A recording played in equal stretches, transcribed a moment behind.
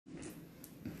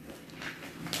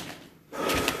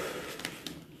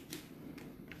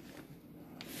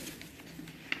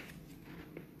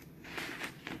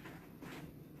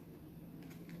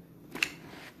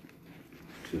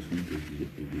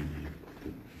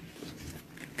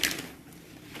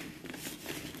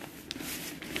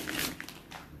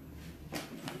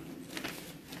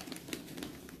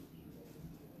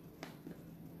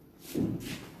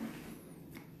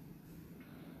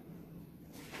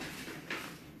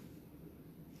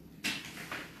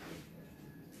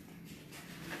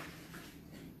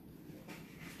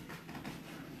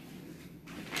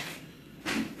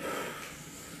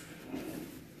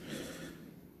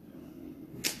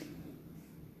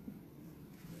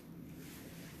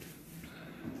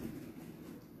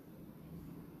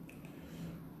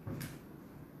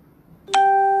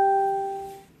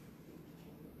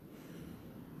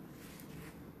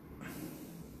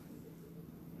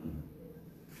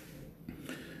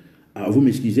Vous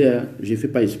m'excusez, hein, je ne fais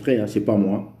pas exprès, hein, ce n'est pas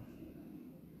moi.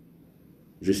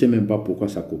 Je ne sais même pas pourquoi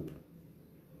ça coupe.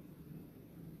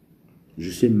 Je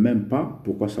ne sais même pas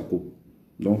pourquoi ça coupe.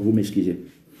 Donc vous m'excusez.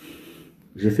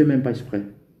 Je ne fais même pas exprès.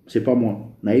 Ce n'est pas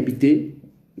moi. On a évité,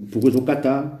 pour les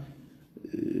kata,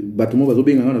 bâtiment va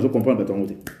comprendre.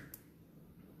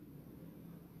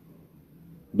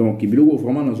 Donc, il y a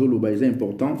vraiment dans le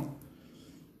important.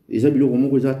 Et ça,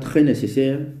 c'est très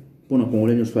nécessaire pour que les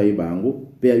Congolais soient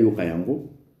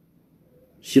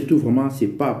surtout, vraiment, c'est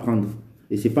pas à prendre.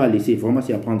 Et c'est pas à laisser, vraiment,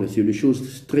 c'est à prendre. C'est des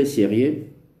choses très sérieuses.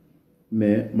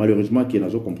 Mais malheureusement, qui n'a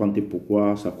pas compris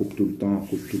pourquoi ça coupe tout le temps,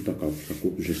 ça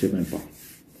coupe, je ne sais même pas.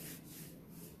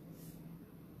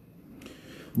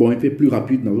 Bon, un peu plus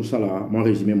rapide dans ça là, moi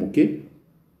résumé moqué.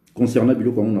 Concernant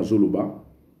Bilo comme on a Zoloba,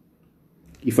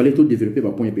 il fallait tout développer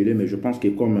par point épelé, mais je pense que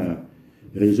comme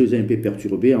le réseau est un peu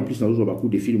perturbé, en plus dans beaucoup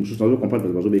de films, je ne comprends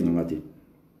pas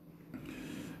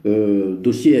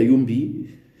dossier à Yumbi,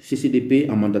 CCDP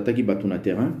en mandat qui bat na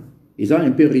terrain. Ils ont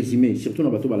un peu résumé, surtout dans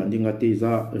le bateau Balandingate, ils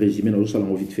ont résumé dans le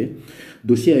salon vite fait.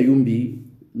 Dossier à Yumbi,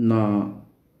 na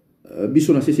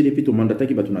biso na CCDP to mandat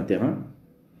qui bat na terrain.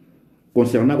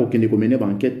 Concernant aucune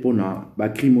enquête pour na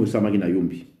crime au Samari na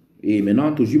Yumbi. Et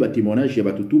maintenant, toujours le témoignage, il y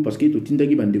a tout parce que tout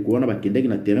le monde est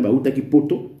na terrain, ba utaki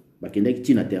poto, ba kendaki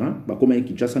ti na terrain, ba comme un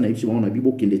Kinshasa na ipsi on a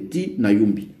bibo kendeti na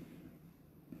Yumbi.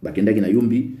 Ba kendaki na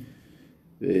Yumbi.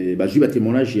 Ba juba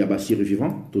témoignage ya ba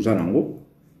survivant to za nango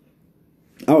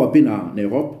awa pe na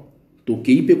Europe to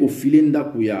kei pe ko filenda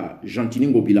ku ya Gentini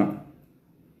Ngobila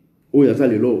o ya za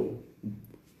lelo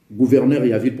gouverneur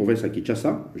ya ville province ya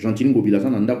Kinshasa Gentini Ngobila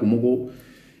za nanda ko moko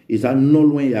eza non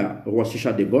loin ya Roissy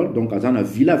de Gaulle donc aza na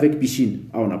villa avec piscine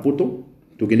awa na poto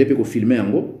to kende pe ko filmer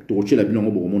yango to rochela bino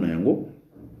ngo bokomona yango.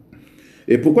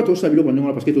 Et pourquoi to sabilo ko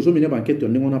ndengona parce que to so mine ba enquête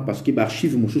ndengona parce que ba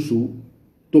archive mususu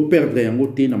to perdre yango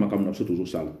te na makambo na biso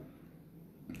tozosala.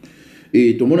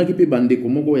 Et tout le monde qui peut bander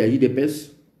comme il y a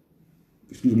IDPS,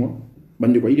 excuse-moi,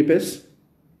 bander quoi IDPS,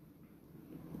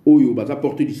 Oyo a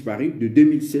porté disparu de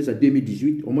 2016 à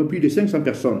 2018, au moins plus de 500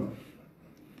 personnes.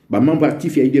 Membres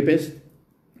actifs à IDPS,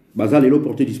 baza lelo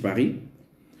porté disparu.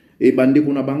 Et bander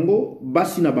qu'on a bango,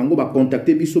 basi na bango ba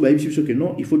contacter biso ba biso que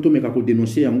non, il faut to meka ko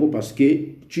dénoncer yango parce que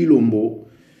Chilombo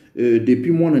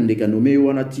depuis moi nandeka nommé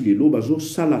wana tilelo bazo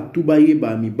sala tubaye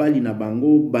ba mibali na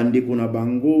bango bande ko na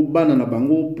bango bana na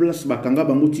bango place bakanga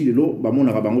bango tilelo ba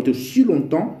mona ka bango te si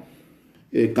longtemps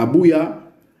kabuya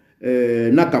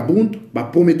na kabund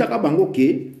ba prometaka bango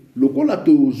ke lokola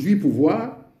to zui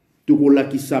pouvoir to kola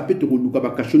ki sape to luka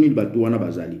ba kashoni ba to wana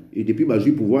bazali et depuis ba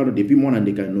zui pouvoir depuis moi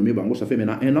nandeka nommé bango ça fait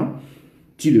maintenant 1 an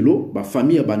tilelo ba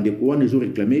famille bande ko wana ils ont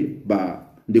réclamé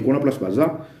ba de ko na place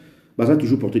baza baza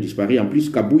toujours porté disparu. En plus,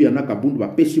 Kabouya na Kabound ba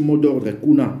pesi mot d'ordre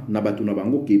kuna na batu na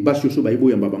bango ke ba soso ba ibo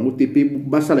yamba bango tepe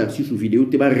ba sala si sous vidéo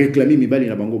te ba réclamer mibali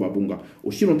na bango babunga.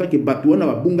 Aussi longtemps que batu na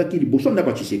babunga ki liboso na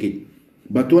ba Tshisekedi.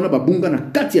 Batu na babunga na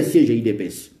kati ya siège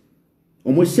IDPS.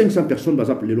 Au moins 500 personnes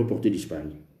baza lelo porté disparu.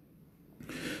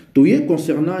 Toye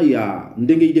concernant ya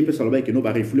ndenge IDPS aloba ke no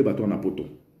ba refoulé batu na poto.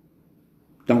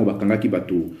 Tango ba kanga ki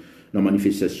batu na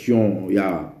manifestation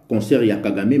ya concert ya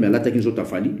Kagame mais l'attaque nous a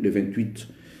fallu le 28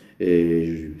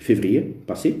 février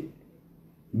passé.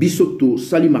 Bisoto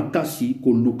sali makasi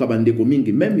ko luka bande ko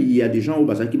mingi même il y a des gens au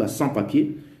bazaki ba sans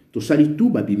papier to sali tout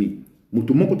babimi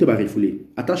mutu moko te ba refoulé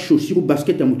ata chaussure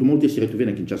basket ya mutu moko te se retrouver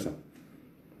na Kinshasa.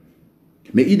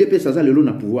 Mais IDP ça le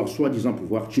na pouvoir soi-disant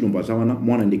pouvoir Chilombo zawana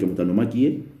mwana ndeke mutanoma qui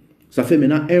est ça fait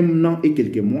maintenant 1 an et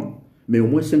quelques mois mais au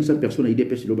moins 500 personnes à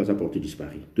IDP se lo baza porté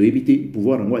disparu. To éviter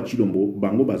pouvoir ngo Chilombo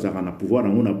bango bazarana pouvoir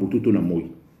ngo na bututo na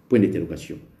moyi point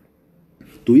d'interrogation.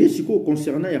 Tout ce qui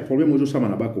concernant les problèmes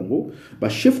au Congo, le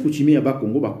chef coutumier à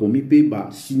Congo va commis ba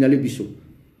signaler biso.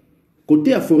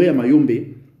 Côté à forêt à Mayombe,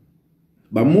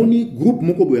 ba moni groupe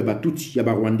moko boya ba tuti ya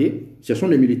ba Rwandais, ce sont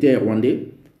les militaires rwandais,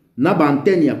 na ba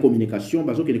antenne ya communication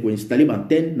bazo ke ko installer ba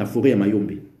antenne na forêt à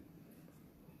Mayombe.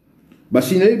 Ba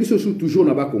signaler biso toujours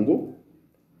na ba Congo.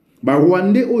 Ba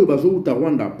Rwandais oyo bazo uta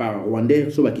Rwanda par Rwandais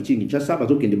so ba kitingi chasa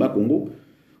bazo kende ba Congo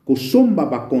ko somba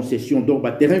ba concession donc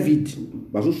ba terrain vide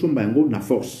bazo somba yango na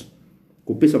force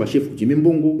ko pesa ba chef du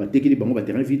mbongo ba tekeli bango ba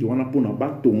terrain vide wana pona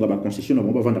ba tonga ba concession na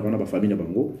bango ba vanda bana ba famille na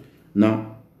bango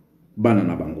na bana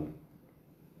na bango.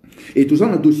 Et tout ça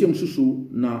na dossier msusu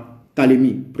na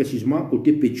Kalemi précisément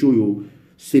côté Petioyo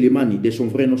Selemani de son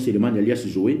vrai nom Selemani alias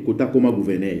Zoé côté comme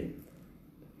gouverneur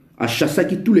a chassé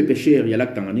tous les pêcheurs il y a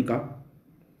lac Tanganyika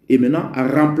et maintenant a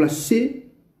remplacé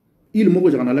il moko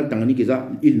dans lac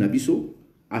Tanganyika il Nabiso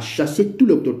a chassé tous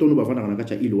les autochtones bavanda na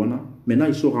kacha il wana maintenant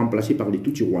ils sont remplacés par les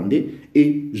Tutsi rwandais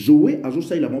et Zoé azo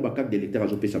ça il a mon bakak d'électeurs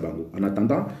azo pesa bango en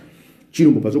attendant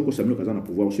Chilombo bazo ko samelo kaza na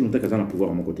pouvoir aussi longtemps kaza na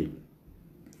pouvoir à mon côté.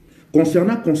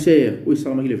 Concernant concert, oui,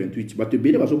 ça le 28, bah te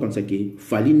bédé baso quand ça que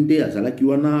Falinde azalaki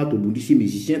wana to bundisi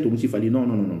musicien to bundisi fali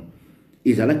non.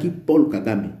 Ezalaki Paul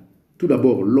Kagame. Tout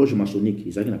d'abord loge maçonnique,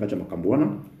 ezalaki na kacha makambo wana.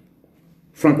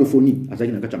 Francophonie,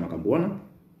 azalaki na kacha makambo wana.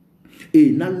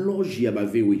 Et na loge ya ba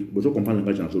vewe, bozo comprendre le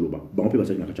kacha na zoloba. Ba on peut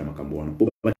bazalaki na kacha makambo wana.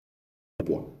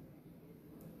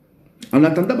 En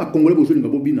attendant ba congolais bozo linga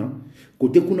bobina,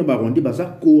 côté kuna ba Rwandais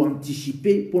baza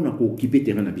co-anticiper pour na ko occuper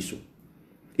terrain na biso.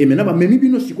 Et maintenant, même si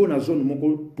nous sommes dans zone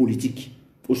politique,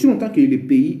 aussi longtemps que le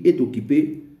pays est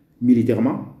occupé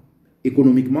militairement,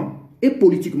 économiquement et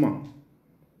politiquement.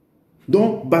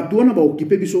 Donc, Batouana va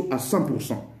occuper à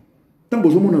 100%. Tant que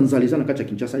nous sommes dans les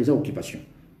Kinshasa, il y a occupation.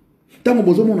 Tant que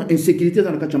nous sommes dans l'insécurité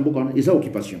dans le il y a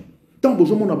occupation. Tant que nous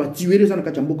sommes dans tuer les il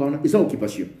y a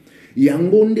occupation. Il y a un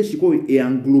monde qui est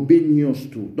englobé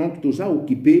tout. Donc, tout ça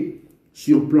occupé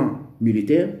sur le plan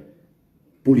militaire,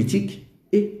 politique,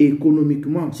 et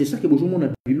économiquement. C'est ça que nous avons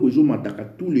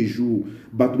tous les jours.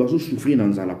 Nous avons souffrir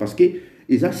dans ça parce que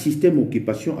les systèmes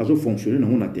d'occupation ont fonctionné dans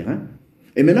le terrain.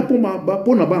 Et maintenant, pour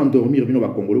ne pas endormir, nous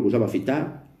avons Congolais, nous avons fait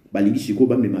tard, nous avons fait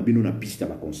tard, nous avons fait piste à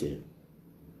concert.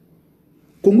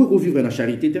 Congo peut vivre dans la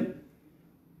charité.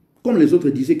 Comme les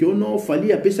autres disaient que non, il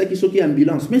fallait appeler ça qui sortait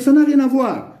ambulance. Mais ça n'a rien à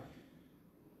voir.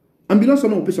 Ambulance,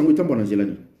 on peut s'envoyer dans la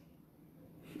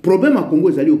problème à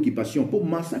Congo est l'occupation pour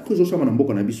massacre zo sama na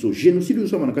mboka na biso génocide zo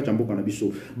sama na kati mboka na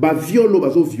biso ba violo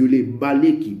bazo violer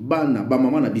baleki bana ba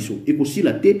mama na biso et aussi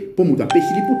la té pour muta pesi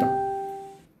liputa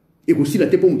et aussi la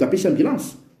té pour muta pesi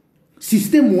ambulance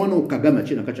système wana o Kagame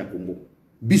na kati Congo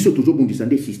biso toujours bundisa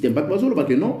des système ba bazo ba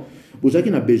que non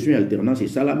bozaki na besoin alternance et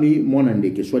salami mona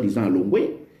ndeke soit disant longwe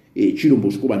et Chilombo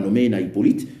ko ba nommé na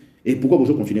Hippolyte et pourquoi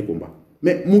bozo continuer combat.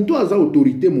 Mais muto aza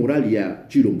autorité morale ya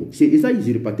Chilombo. C'est ça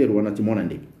usurpateur wana ti mona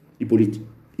ndeke. Hippolyte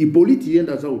y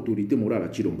a autorité morale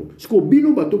à Chilombo. Ce que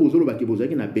bino bato bozolo ba ke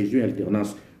bozaki na besoin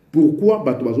alternance. Pourquoi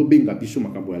bato bazo benga biso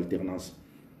makambo alternance?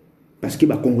 Parce que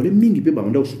ba congolais mingi pe ba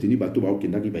onda soutenir bato ba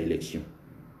okenda ki ba élection.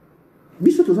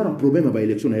 Biso toza na problème ba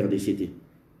élection na RDCT.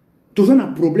 Toza na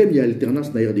problème ya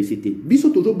alternance na RDCT. Biso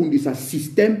tozo bundisa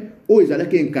système o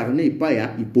ezalaki incarné pa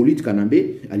ya Hippolyte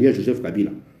Kanambe alias Joseph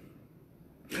Kabila.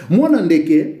 Moi,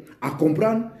 n'andeke à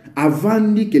comprendre, avant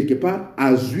de quelque part,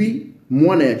 à zui,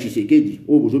 moi, na ya Tshisekedi,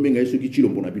 oh, bozo benga yeso ki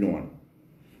Chilombo na bino wana.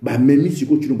 Ba memi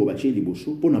siko Chilombo ba cheli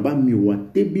boso, po na ba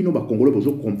miwate bino ba Congolais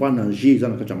bozo comprendre na jeza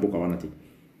na kachamboka wana te.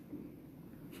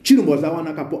 Chilombo za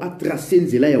wana kapo a tracé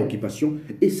nzela ya occupation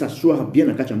et s'asseoir bien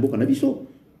na kachamboka na biso.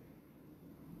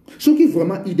 Ce qui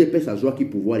vraiment IDPS a joué qui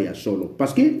pouvoir et à solo.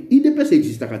 Parce que IDPS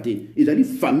existe à côté. Ils ont dit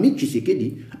famille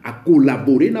Tshisekedi a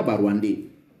collaboré na ba Rwandais.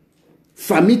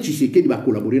 Famille Tshisekedi va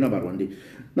collaborer na Rwandais.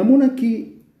 Na mona ki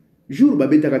jour ba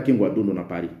betaka kengo adondo na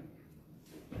Paris.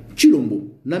 Chilombo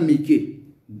na Mike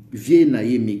vie na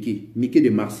ye Mike de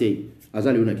Marseille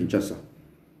azali na Kinshasa.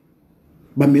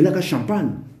 Ba melaka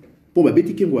champagne pour ba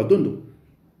beti kengo adondo.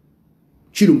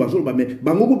 Chilombo azolo ba me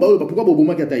bango ba pourquoi bo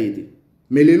boma ki atayete.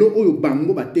 Mais lelo oyo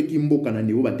bango ba teki mboka na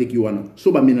niveau ba teki wana.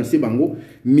 So ba menacer bango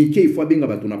Mike il faut benga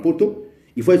bato na poto.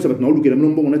 Il faut savoir que nous avons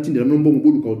un bon on a tinda un bon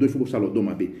boulot il faut ça le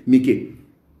domabe Mike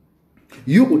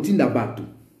yo ko tinda bato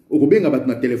o benga bato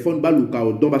na téléphone ba luka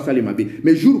o do ba sale mabe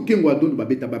mais jour kengo adondo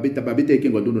babeta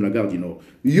kengo adondo na gare du nord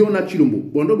yo na Chilombo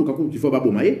bondo luka ko il faut ba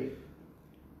bomaye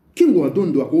kengo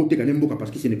adondo ako teka nemboka parce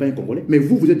que ce n'est pas un Congolais mais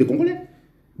vous êtes des Congolais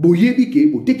boyebi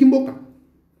ke bo teki mboka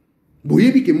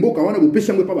boyebi ke mboka wana bo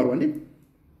pesangwe pa ba Rwandais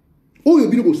oyo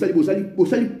bino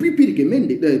bosali pipiri ke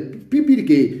mende pipiri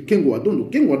ke kengo adondo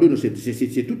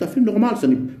c'est tout à fait normal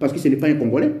parce que ce n'est pas un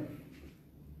Congolais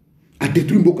à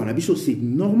détruire mboka na biso c'est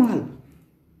normal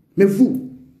mais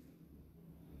vous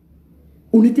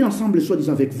on était ensemble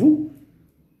soi-disant avec vous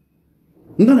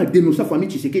on a dénoncé sa famille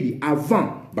Tshisekedi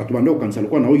avant bato banda okansala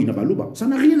kwa na oyi na baluba ça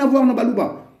n'a rien à voir na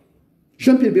baluba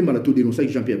Jean-Pierre Bemba la to dénoncé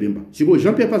Jean-Pierre Bemba c'est quoi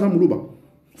Jean-Pierre pas en muluba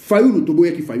Fayulu to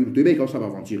boya ki Fayulu to ebe ka sa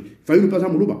aventure Fayulu pas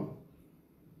en muluba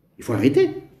il faut arrêter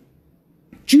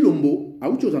Chilombo, à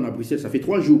autre chose en Bruxelles, ça fait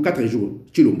 3 jours, 4 jours.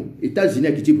 Chilombo, États-Unis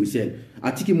a quitté Bruxelles.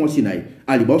 A tiki moi sinaï.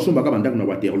 Ali ba son baka banda na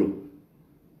Waterloo.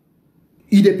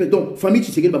 Il est donc famille qui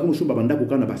se gèle ba comme son banda ko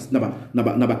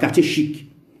na ba quartier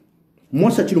chic. Moi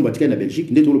ça Chilombo tika na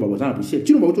Belgique, ndé to lo ba na Bruxelles.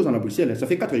 Chilombo autre chose en Bruxelles, ça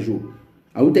fait 4 jours.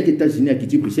 A autre que États-Unis a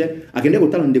quitté Bruxelles, a kende ko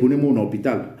tala ndekone mo na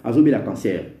hôpital, azobi la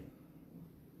cancer.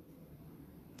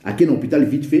 A quel hôpital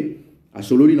vite fait, à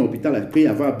Sololi na hôpital après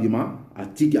avoir bima a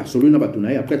tiki a solo na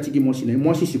batunaye après tiki moi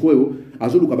si sikoyo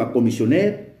azolu ka ba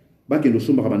commissionnaire ba ke no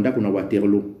somba banda ko na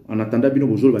Waterloo en attendant bino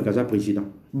bozolo ba kaza président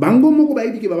bango moko ba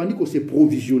yibiki ba bandi ko se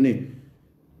provisionner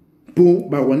pour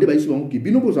ba rwandais ba isi bango ki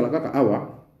bino bozala kaka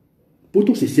awa pour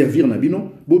tout se servir na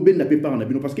bino bo ben na pépar na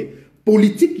bino parce que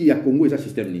politique ya Congo est un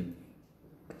système ni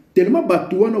tellement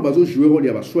batuano bazo jouer rôle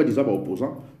ya ba soi-disant ba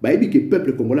opposant ba yibiki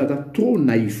peuple congolais est trop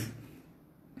naïf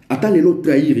ata lelo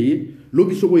trahir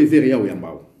lobi soko everia o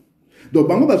yambao. Donc,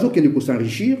 bango bazo qui ne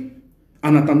s'enrichir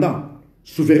en attendant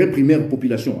souverain primaire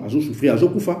population, azo souffrir, azo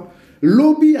koufa.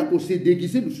 Lobby a se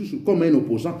déguiser comme un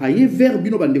opposant, aïe vers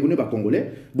bino bandekone ba congolais,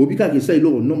 bobika que ça et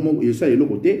l'autre non et ça et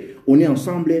l'autre côté, on est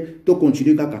ensemble, to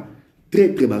continuer kaka. Très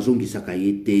bazon qui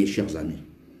s'akayete, chers amis.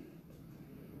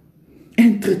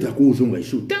 Un très ko zonga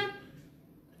iso.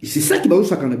 C'est ça qui bazo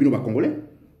sakana bino ba congolais.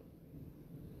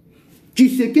 Tu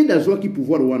sais que d'azwa qui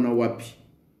pouvoir wana wapi.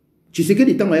 Tu sais que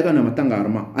des temps na matanga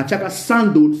arma a chaka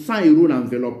 100 euros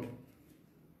l'enveloppe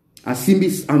a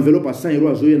simbis enveloppe à 100 euros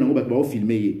a zoye nango ba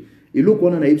filmer et lo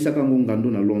kona na yebisa kango ngando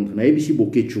na Londres na yebisi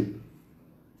bokecho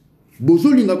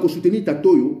bozolinga ko soutenir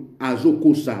tatoyo azo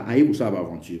kosa ayebo sa ba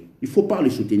aventure il faut pas le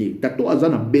soutenir tato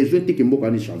azana besoin te que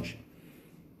mboka ne change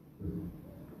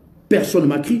personne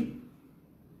m'a crié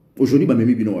aujourd'hui ba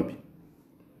memi bino wapi.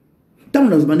 Tant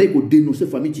on a demandé qu'on dénonce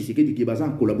famille Tshisekedi qui est basée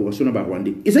en collaboration avec les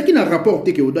Rwandais. Et ça qui n'a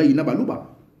rapporté que Odon il n'a pas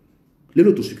louba. Les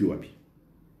autres se wapi.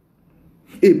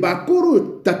 Et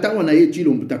bakoro tata wana ye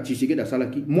Chilombo Tshisekedi da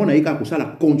salaki. Mon aïka ko la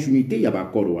continuité ya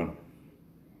bakoro wana.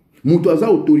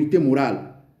 Mutoza autorité morale.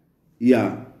 Il y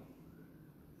a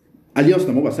alliance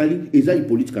na mo basali eza i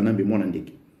politique kanambe mona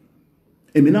ndeki.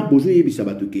 Et maintenant bozo yebi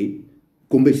sabatoke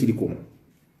kombe sili comment.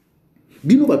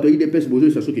 Bino bato IDPS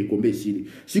bozo saso ke kombe sili.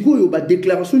 Siko yo ba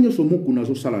déclaration nyoso moku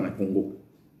nazo sala na Congo.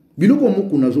 Bino ko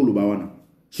moku nazo loba wana.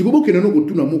 Siko bo kenano ko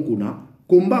tuna moku na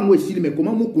komba ngwe sili mais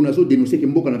comment moku nazo dénoncer ke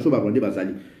mboka nazo ba rwande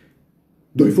bazali.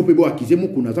 Donc il faut pe bo accuser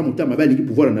moku nazo monter mabali ki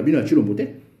pouvoir na bino na Chilombo te.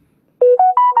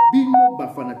 Bino ba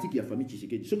fanatique ya famille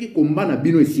Tshisekedi. Ce qui combat na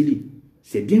bino sili,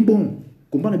 c'est bien bon.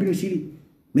 Combat na bino sili.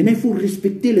 Maintenant il faut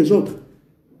respecter les autres.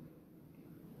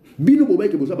 Bino boba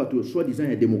ke boza bato soi-disant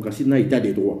ya démocratie na état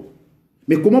de droit.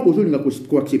 Mais comment poser une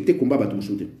accepter combat bateau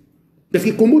soutien? Parce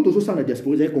que comment tous ça la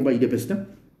diaspora ils ont combat IDPS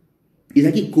ils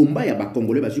ont qui combat ya ba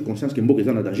congolais sur conscience que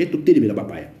mboka en danger tout télé la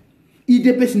bapaya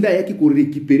IDPS nda ya qui ko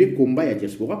récupérer combat ya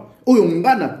diaspora oyo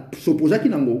ngana s'opposa ki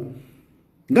nango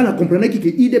ngana comprendre ki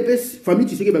IDPS famille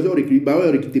Tshisekedi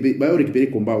ba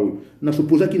récupérer combat oyo na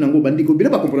s'opposa ki nango bandiko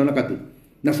bila ba comprendre kate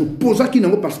na s'opposa ki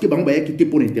nango parce que bango ba ya quitter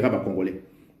pour l'intérêt ba congolais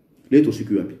les to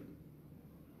sécurité.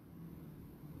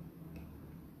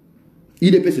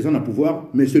 IDPS c'est ça na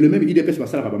pouvoir, mais c'est le même IDPS va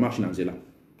ça la marche dans zela.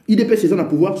 IDPS c'est ça na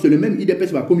pouvoir, c'est le même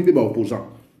IDPS va communiquer ba opposant.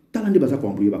 Talande baza ko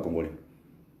embrouiller ba congolais.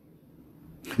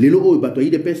 Les logo bato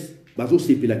IDPS bazo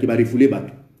sepela ki ba refouler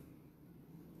bato.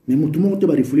 Mais tout le monde te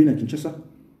ba refouler na Kinshasa.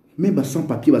 Même ba sans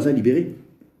papier baza libéré.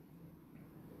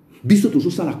 Biso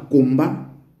toujours ça la combat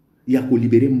ya ko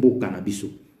libérer mboka na biso.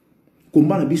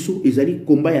 Combat na biso ezali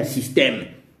combat ya système.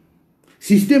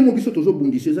 Système mo biso toujours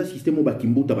bundise ça système ba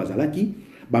kimbuta bazalaki.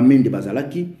 Ba mende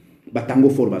bazalaki, ba tango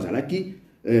for bazalaki,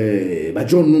 ba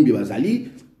John Numbi bazali,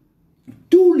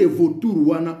 tous les vautours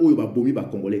wana oyo ba bomi ba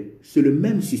congolais, c'est le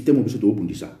même système au biso to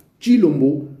bundisa.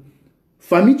 Chilombo,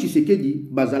 famille Tshisekedi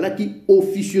bazalaki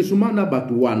officieusement na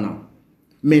batuwana.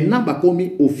 Maintenant ba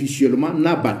komi officiellement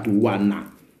na batuwana.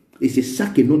 Et c'est ça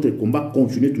que notre combat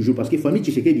continue toujours parce que famille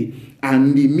Tshisekedi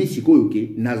andimi sikoyo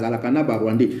ke nazalaka na ba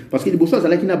Rwandais parce que liboso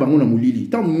azalaki na bango na mulili.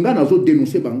 Tant nga nazo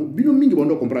dénoncer bango, bino mingi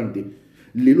bando comprendre te.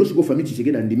 Les lois siko famille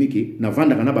Tshisekedi andimi ke na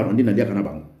vanda kana ba Rwandais na dia kana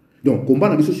bango. Donc combat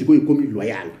na biso sikoyo komi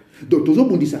loyal. Donc toujours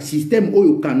bondi ça système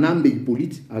oyo kanambe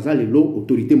hippolyte azale lo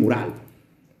autorité morale.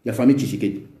 Ya famille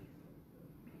Tshisekedi.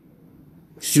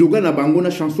 Slogan na bango na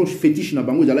chanson fétiche na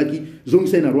bango zalaki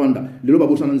zongisa na Rwanda, lelo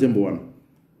babosa na nzembo wana.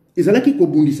 Ezalaki ko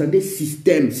bundisa des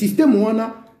système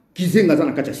wana kizenga za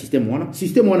na kacha système wana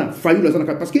fayu la za na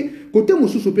kacha parce que côté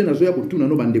mosusu pe na zoya ko tuna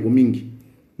no bandeko mingi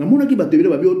na mona ki batebele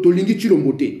babio to lingi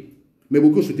Chilombo te mais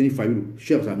beaucoup soutenir fayu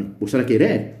chers amis pour ça que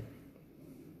rêve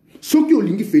ceux qui ont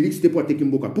lingi Félix te pour attaquer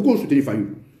mboka pourquoi soutenir fayu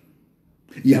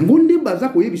yango nde baza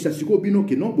ko yebisa siko bino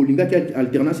ke non bolinga ki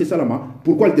alternance salama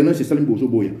pourquoi alternance salama bozo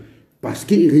boya parce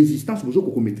que résistance vous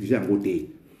ko maîtriser en côté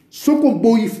so ko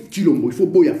boy Chilombo il faut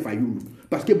boya Fayulu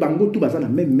parce que bango tout baza na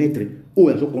même maître o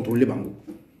ya zo contrôler bango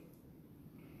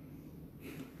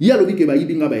ya lobi ke ba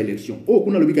yibinga ba élection o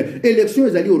kuna lobi ke élection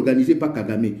ezali organisée par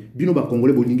Kagame bino ba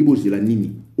congolais bolingi bozela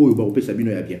nini o ba opesa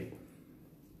bino ya bien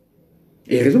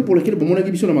et raison pour laquelle bon na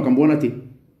biso na makambo wana te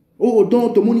o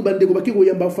Odon to moni bandeko ba ke ko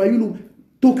yamba Fayulu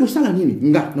to ko sala nini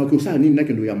nga na ko sala nini na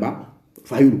kendo yamba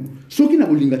Fayulu soki na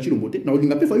bolinga Chilombo te na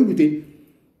bolinga pe Fayulu te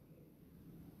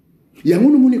yango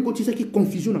no moni ko tisa ki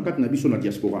confusion na kati na biso na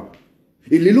diaspora.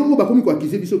 Et les logos bakomi ko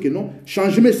accuser biso que non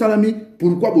changement salami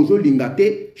pourquoi bozo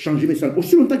lingate changement salami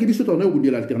aussi longtemps que biso tourner au bout de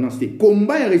l'alternance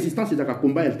combat ya résistance c'est un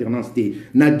combat alternance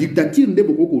na dictature nde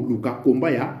boko ko luka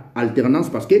combat ya alternance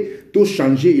parce que to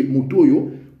changer il muto yo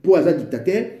pour aza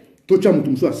dictateur to cha mutu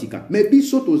muso asika mais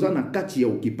biso toza na kati ya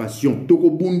occupation to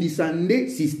ko bundisa nde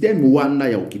système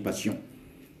wana ya occupation.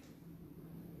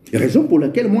 Raison pour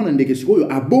laquelle moi na ndeke sikoyo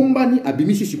abombani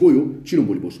abimisi sikoyo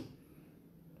Chilombo liboso.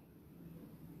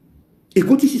 Et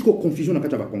quand il y a confusion dans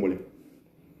le Congolais,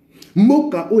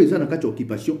 Moka o eza na kati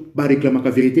occupation ba réclame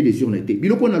la vérité des urnes été.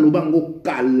 Biloko na lobango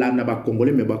kala na ba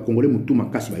Congolais mais ba Congolais mutu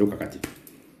makasi ba yoka kati.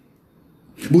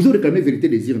 Bozo réclamer vérité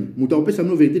des urnes. Muta opesa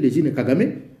no vérité des urnes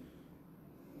Kagame.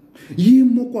 Yi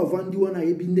moko avandi wana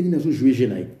ebinde na zo jouer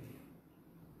jenaï.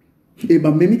 Et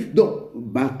ba memi donc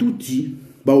ba touti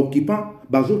ba occupant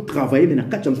ba zo travailler mais na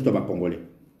kati nzo ba Congolais.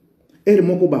 Et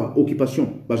moko ba occupation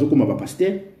ba zo koma ba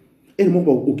pasteur. Et mon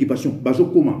occupation, bazo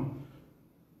comment,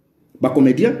 ba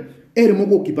comédien, et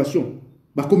mon occupation,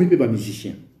 ba commis ba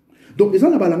musicien. Donc ils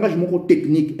ont un langage mon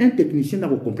technique, un technicien n'a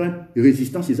pas comprendre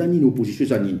résistance les années opposition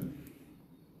les années.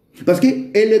 Parce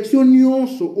que élection union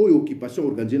sur occupation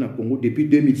organisée dans le Congo depuis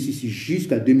 2006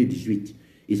 jusqu'à 2018,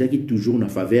 ils ont toujours en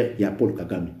faveur de Paul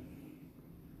Kagame.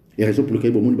 Et raison pour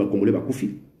laquelle le monde va congolais va koufi,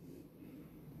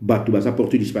 ba tout va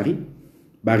porter disparu,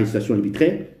 ba arrestation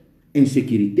arbitraire,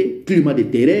 insécurité, climat de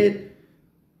terreur,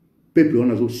 peuple on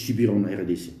a subir en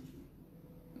RDC.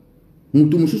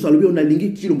 Moutou moussou salobi on a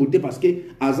lingi Chilombo parce que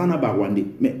azana ba Rwandais.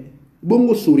 Mais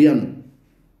bongo Soriano,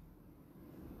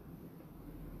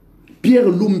 Pierre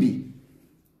Lumbi,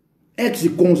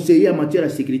 ex-conseiller en matière de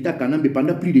sécurité à Kanambe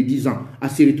pendant plus de 10 ans, a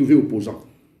se retrouvé opposant.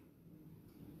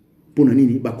 Pour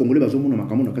nanini, ba Congolais bazo mona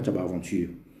makambo na kacha ba aventure.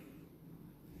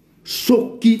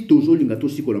 Soki tozo lingato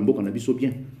sikolambo kana biso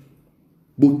bien.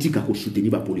 Botika ko soutenir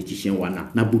ba politicien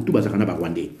wana na botu bazaka na ba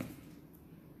Rwandais.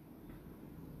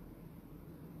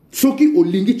 Soki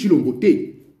olingi Chilombo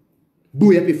te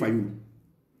boya pe Fayulu.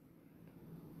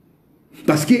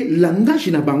 Parce que langage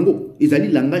na bango, ils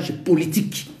allaient langage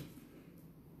politique.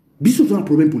 Biso ont un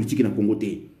problème politique na Congo te.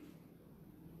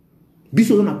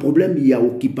 Biso ont un problème il y a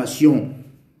occupation.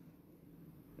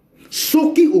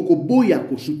 Soki oko boya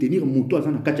ko soutenir moto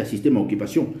azana kati système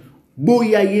occupation,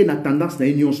 boya ye na tendance na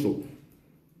union so.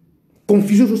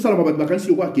 Confusion sur ça, on va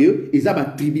que ils ont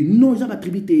une tribu. Non, ils ont une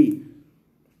tribu.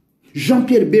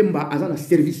 Jean-Pierre Bemba a un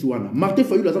service. Martin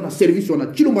Fayulu a un service.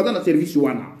 Chilombo a un service.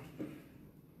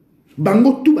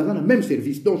 Bango tout a un même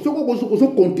service. Donc, si on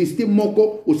conteste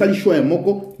Moko, au sali choix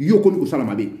Moko, yo komi ko sala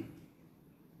mabe.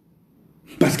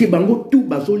 Parce que Bango tout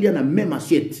bazoli a la même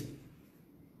assiette.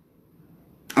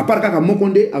 À part que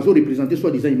Mokonde a représenté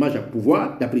soi-disant image à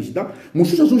pouvoir d'un président, mon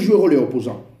sous a joué rôle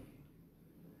opposant.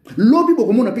 Lobby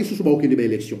beaucoup mon appelle sous ba okende ba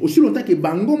élection. Aussi longtemps que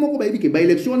Bango moko ba que ba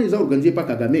élection les a organisé par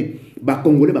Kagame, ba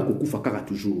Congolais ba kokufa kaka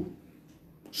toujours.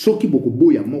 Soki boko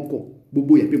boya moko,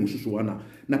 bobo ya pe mususu wana.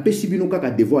 Na pesi bino kaka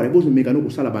devoir, bozo mekano ko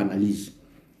sala ba analyse.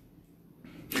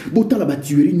 Bota la ba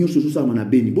tuerie nyoso so sa mana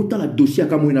beni, bota la dossier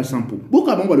ka moina sampo.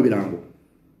 Boka bango ba lobela ngo.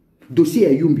 Dossier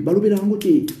ya Yumbi ba lobela ngo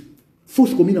te.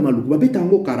 Fausse commune na maluku ba beta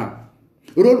ngo kara.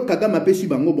 Rôle Kagame pesi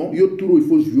bango bon, yo turo il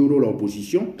faut jouer rôle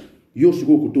opposition. Yo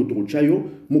siko koto to chayo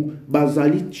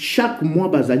bazali chaque mois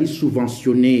bazali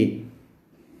subventionné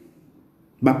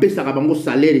ba pesa ka bango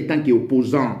salaire tant que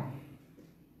opposant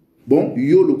bon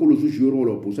yo lokolo zo jouer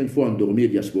l'opposant il faut endormir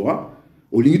diaspora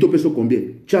o lingi to peso combien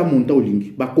cha monta o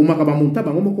lingi ba koma ka ba monta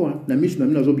bango moko na misu na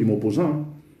mina zo bi opposant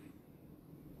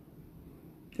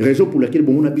raison pour laquelle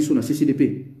bon on a biso na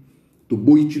CCDP to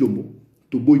boyi Chilombo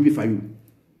to boyi pe Fayulu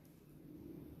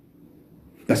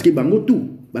parce que bango tout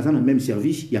dans le même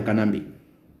service, il y a Kanambe.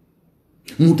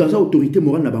 Moutaza autorité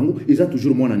morale na bango, ils ont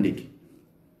toujours moins ndeke.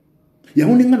 Il y a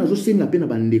un nga nazo senga pe na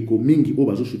bandeko mingi o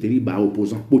bazo soutenir ba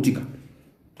opposant botika.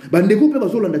 Bandeko pe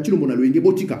bazo landa Chilombo na loyenge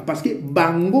botika parce que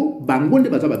bango nde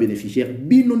baza ba bénéficiaire,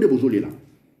 bino nde bozo lela.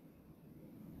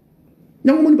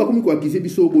 Nyango moni ba komi ko akize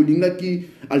biso bolinga ki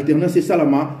alternance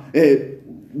salama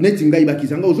neti ngai ba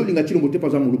kizanga ozo linga Chilombo te pas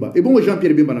za muluba. Et bon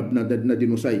Jean-Pierre Bemba na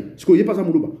dénonçai. Ce que yé pas za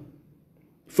muluba.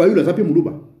 Fayulu a zappé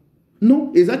Moulouba.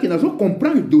 Non, et ça qui n'a pas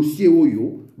compris le dossier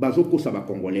oyo, bazo ko ça va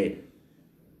congolais.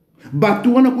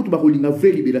 Bato wana kutu bakolinga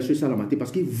vraie libération salamate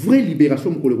parce que vraie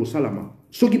libération mokolo ko salama.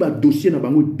 Ce qui ba dossier na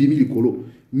bango bimi likolo,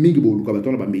 mingi bo luka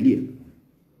bato na ba melie.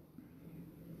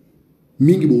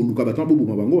 Mingi bo luka bato na bo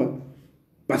buma bango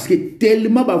parce que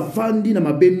tellement ba vandi na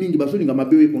mabe mingi baso linga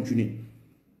mabe continuer.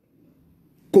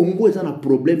 Congo est un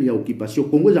problème, il y a occupation.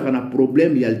 Congo est un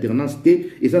problème, il y a alternance.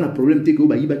 Et c'est un problème, c'est que il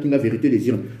y a la vérité des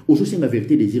urnes. Aussi, la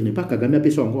vérité des urnes n'est pas Kagame a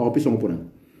fait ça encore,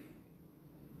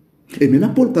 et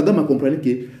maintenant, Paul Kagame a compris que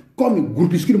comme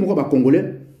groupuscule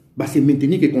congolais, c'est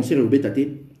maintenir que le concert est au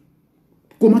bétaté.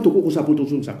 Comment tu peux ça pour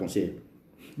tout ça concert?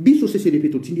 Biso CCDP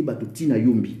totindi batu tina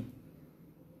yombi.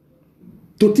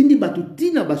 Totindi batu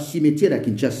tina ba cimetière à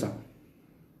Kinshasa.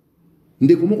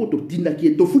 Ndeko moko to tinda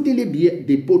ki to futele billet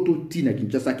des potos tina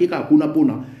Kinshasa ke ka kuna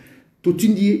pona to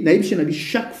tindi na ibishe na bi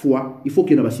chaque fois il faut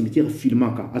que na ba cimetière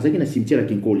filmaka azaki na cimetière à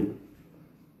Kinkoli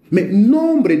mais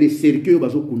nombre de cercueils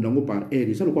bazo kundango par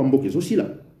air ça le kwa mboke aussi là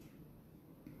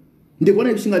ndeko na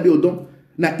ibishe nga bi Odon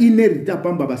na inédita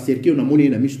pamba ba cercueil na moni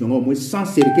na misu na au moins 100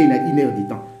 cercueils na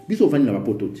inédita biso vani na ba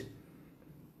potot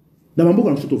na mboka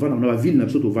na soto vanda na ba ville na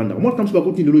soto vanda moi quand je ba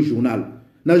continuer le journal.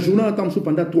 Dans le journal,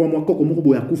 pendant 3 mois, quand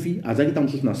on a Koufi, Azaki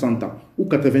Tamsous na 100 ans, ou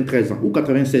 93 ans, ou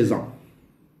 96 ans.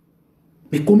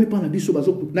 Mais comment pas la biso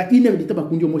bazo, na inédité ba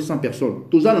kundi au moins 100 personnes.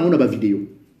 Tous ça on a ba vidéo.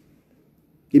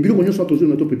 Et puis on soit tous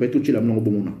notre préparé tout cela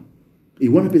bon mona. Et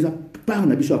on a pesa par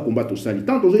na biso à combattre au sali.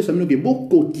 Tant tous ça que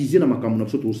beaucoup cotiser na makamu na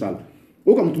soto au sal.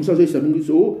 O comme tout ça ça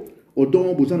so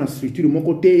Odon besoin na structure mon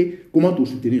côté, comment tu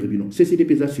soutenir bino. C'est des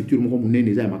pesa structure mon comme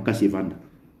nene za makase vanda.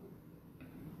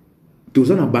 Tous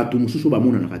en battu mususu ba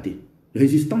mona na raté.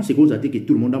 Résistance c'est cause à que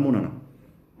tout le monde a monana.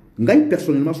 Ngai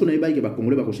personnellement so na ba ke ba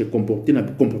congolais ba ko se comporter na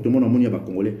comportement na monia ba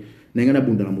congolais. Na ngana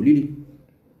bunda na molili.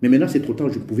 Mais maintenant c'est trop tard,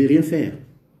 je ne pouvais rien faire.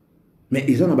 Mais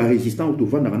ils ont ba résistant au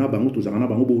vanda na bango to zana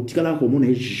bango bo tikala ko mona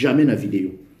jamais na vidéo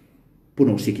pour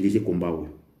nous sécuriser combat.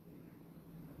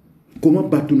 Comment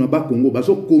battu na ba Congo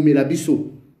bazo komela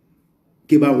biso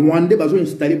ke ba Rwandais bazo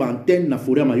installer ba antenne na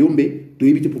forêt Mayombe to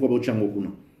éviter pourquoi ba chango kuna.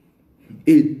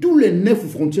 Et tous les 9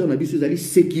 frontières na biso zali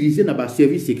sécuriser na ba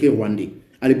service secret rwandais.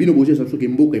 Ale bino boje sa soke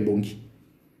mboka e bongi.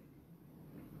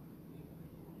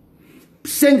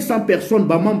 500 personnes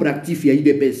ba membres actifs ya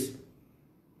IDPS.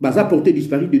 Baza porté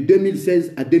disparu de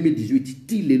 2016 à 2018.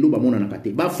 Ti lelo ba mona na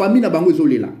kate. Ba famille na bango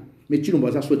ezolela. Mais Chilombo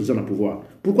baza soit disant na pouvoir.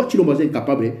 Pourquoi Chilombo baza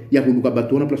incapable ya ko luka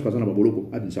bato na place na ba boloko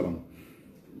adinsa bango.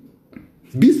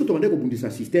 Biso to ndeko bundisa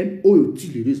système oyo ti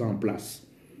lelo en place.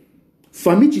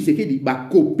 Famille Tshisekedi va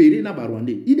coopérer na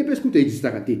Rwandais. Il dépêche que existe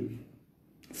à côté.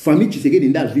 Famille Tshisekedi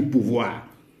n'a pas pouvoir.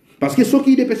 Parce que ceux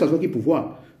qui dépêchent à ceux qui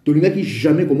pouvoir, tu n'as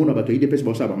jamais comment on a battu, il dépêche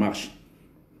pour ça va marche.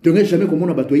 Tu n'as jamais comment on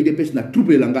a battu, il dépêche na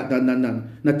triple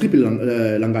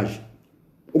langage.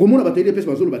 Au comment on a battu, il dépêche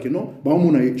pour ça le non, bah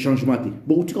on a changement.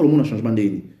 Bon, tu as le monde a changement de.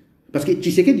 Parce que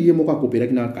Tshisekedi est moka coopérer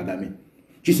avec na Kagame.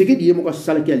 Tshisekedi est moka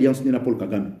sala qui alliance na Paul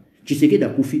Kagame. Tshisekedi a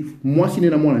Koufi. Moi si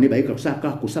na moi na ne ba comme ça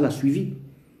car que ça l'a suivi.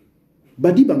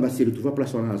 Badi Banga s'est retrouvé à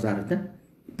place en hasard.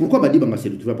 Pourquoi Badi Banga s'est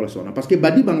retrouvé à place en hasard? Parce que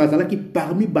Badi Banga zala qui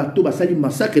parmi bateau basali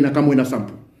massacre na kamwena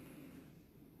sampo.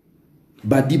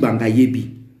 Badi Banga yebi.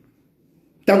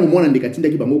 Tango mwana ndekatinda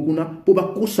ki bango kuna po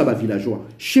ba kosa ba villageois.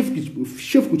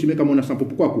 Chef coutumier kamwena sampo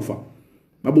pourquoi akufa?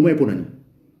 Baboma yepo nani?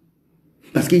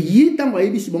 Parce que yé tango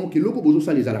yebi si bango ke loko bozo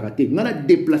sa les alaraté. Ngana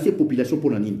déplacer population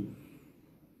pour nani.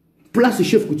 Place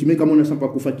chef coutumier kamwena sampo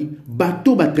akufa ki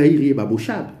bateau ba trahir ba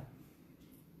bochab.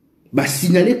 Ba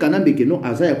signaler kanambe que non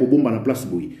aza ya ko bomba na place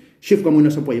boy chef comme on a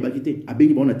sans poids ba kité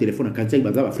abengi ba na téléphone na kantia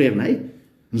baza ba frère nae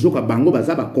nzoka bango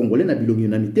baza ba congolais na bilongi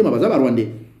na mitema baza ba rwandais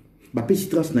ba pesi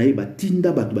trace nae ba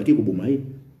tinda ba to ba ke ko bomba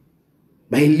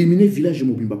ba éliminer village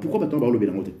mobimba pourquoi ba to ba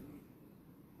lobela ngote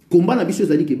combat na biso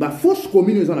zali ke ba fausse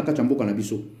commune za na kachamboka na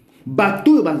biso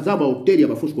bato baza ba hôtel ya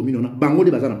ba fausse commune na bango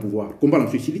de baza na pouvoir combat na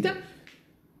facilité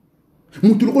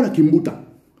mutuloko la kimbuta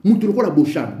mutuloko la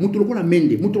bochab mutuloko la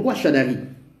mende mutuloko la chadari.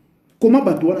 Comment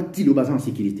bateau a-t-il le bazar en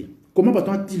sécurité? Comment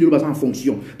bateau a-t-il le bazar en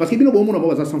fonction? Parce que bien au moment où on a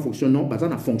bazar sans fonction, non,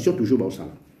 bazar en fonction toujours bah ça.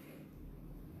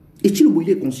 Et il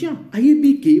est conscient.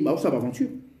 Ayebi bah ça va aventure.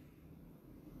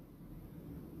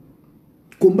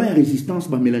 Combat et résistance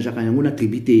bah mélange à on a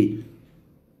tribité.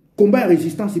 Combat et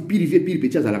résistance c'est pire pire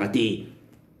petit à la raté.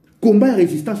 Combat et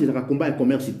résistance c'est un combat et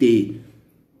commercité.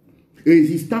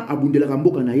 Résistant à Bundela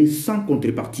Rambo Kanaye sans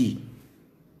contrepartie.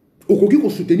 Okoki ko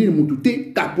soutenir mutu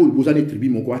te kapo bozane tribu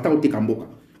moko ata ote kamboka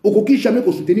okoki jamais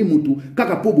ko soutenir mutu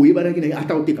kaka po boye banaki na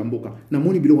ata ote kamboka na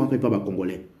moni bilo wanka pa ba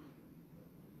congolais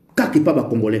kaka pa ba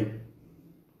congolais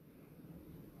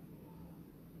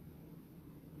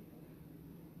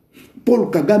Paul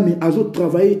Kagame a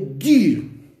travaillé dur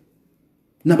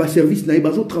na ba service na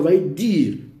bazo travailler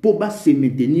dire pour ba se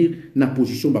maintenir na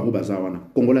position bango bazawana.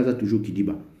 Congolais a toujours qui dit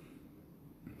ba.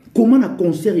 Comment na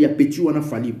concert ya petit wana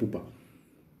fali poupa.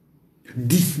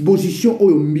 Disposition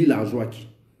oyo mbila azwaki.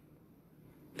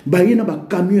 Bayena ba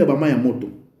camion ya ba maya moto.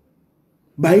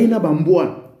 Bayena ba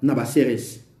mboa na ba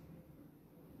CRS.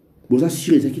 Boza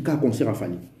sire ezaki ka concert a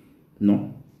fali.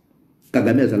 Non.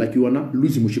 Kagame azalaki wana,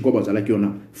 Louis Mushikoba azalaki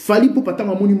wana. Fali poupa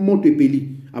tanga moni moto epeli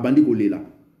abandi kolela.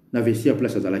 Na vestiaire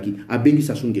place azalaki abengi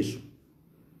sasungeso.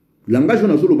 Langage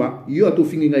na zoloba yo ato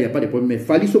finginga ya pas de problème mais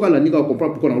fali soka la ninga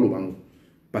comprendre pourquoi na lobango.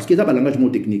 Parce que ça ba langage mon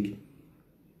technique.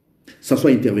 Ça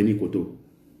soit intervenir koto.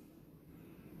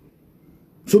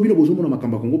 Sobino bozomo na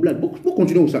makamba Congo blague. Pour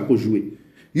continuer ça ko jouer.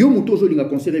 Yo moto zo linga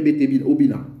concert BTB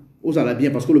obina. Ozala bien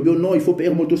parce que le bio non il faut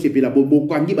payer moto c'est la bobo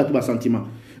kangi ba tout ba sentiment.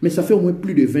 Mais ça fait au moins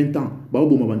plus de 20 ans. Ba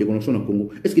obo ma bande connexion na Congo.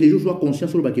 Est-ce que les gens soient conscients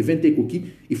sur le ba que 20 et coquille,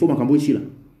 il faut makambo ici là.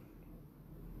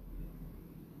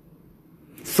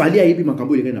 Fallait aider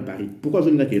makambo il est à Paris. Pourquoi je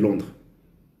n'ai que Londres?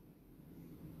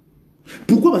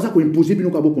 Pourquoi ça qu'on imposer bino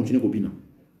kabo continuer kobina?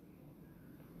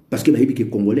 Parce que baïbi que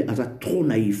Congolais a trop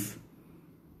naïf.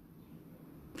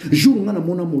 Jour on a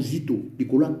mona mozito,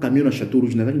 dikola camion na Château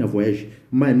Rouge na voyage,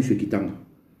 ma monsieur Kitanga.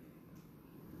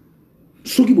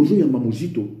 Soki bozo yamba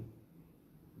mozito,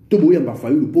 to boya yamba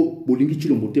fayu po bolingi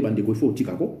chilombote bande ko faut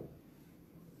tikako.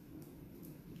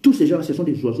 Tous ces gens ce sont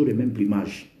des oiseaux de même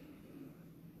plumage.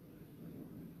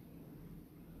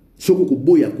 Soko ko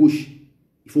boya gauche,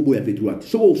 il faut boya pe droite.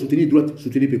 Soko soutenir droite,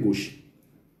 soutenir pe gauche.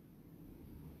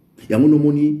 Ya mon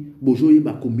moni bozo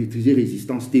yeba ko maîtriser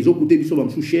résistance. Tes autres côtés biso ba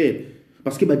msou cher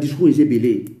parce que ba discours est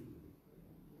belé.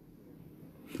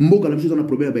 Mboka la chose on a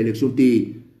problème ba élection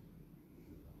té.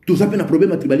 Tout ça peut un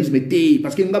problème à tribalisme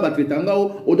parce que nga ba tretanga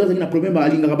o dans un problème ba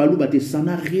alinga ba luba té ça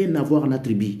n'a rien à voir na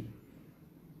tribu.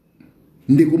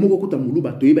 Ndeko moko ko ta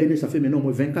muluba to yeba ine ça fait maintenant au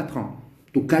moins 24 ans.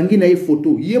 To kangi na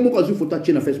photo yé moko azu photo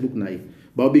tche na Facebook na ye.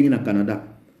 Ba obengi na Canada.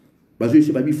 Ba zo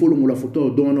se ba bi follow la photo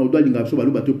Odon na odo linga so ba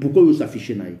luba to pourquoi yo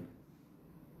s'afficher na ye.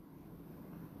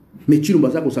 Mais tu nous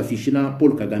ko s'afficher na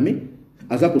Paul Kagame,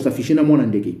 azako s'afficher na mona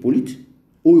ndeke Polite.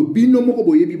 Oyo bino moko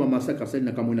boyebi ba massacre ça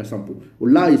na kamona sampo.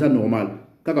 Là c'est normal.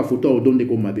 Kaka photo Odon de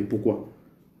comme mabe pourquoi?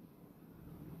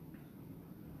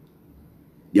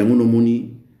 Yango no moni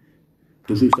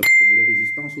toujours ça comme les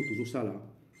résistances toujours ça là.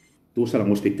 Tout ça là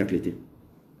mon spectacle était.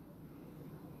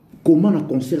 Comment un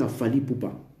concert a fallu pour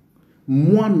pas?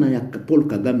 Moi na ya Paul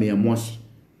Kagame ya moi si.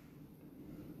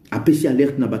 APC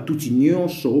alerte na ba tout union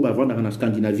soro ba vendre en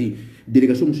Scandinavie.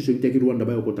 Délégation monsieur Sovité qui Rwanda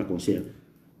ba yokota concert.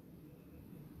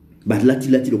 Ba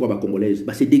lati le quoi ba congolaise.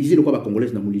 Ba c'est déguisé le quoi ba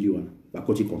congolaise na mulili wana. Ba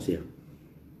koti concert.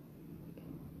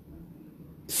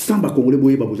 Sans ba congolais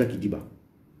boye ba boza ki diba.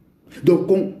 Donc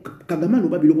Kagame lo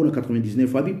ba biloko na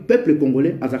 99 abi peuple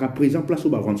congolais azaka présent place au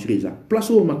ba aventurer ça.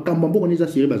 Place au makamba mbo on eza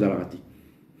séré bazalati.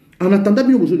 En attendant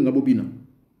bino bozo linga bobina.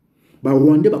 Ba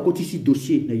Rwandais ba koti si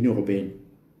dossier na Union européenne.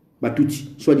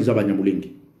 Batuti, soit disant Banyamulenge.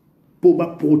 Pour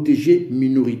protéger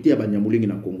minorité à Banyamulenge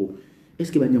na Congo.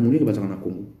 Est-ce que Banyamulenge va na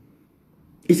Congo?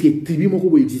 Est-ce que tribu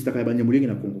moko existe à Banyamulenge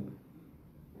na Congo?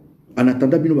 En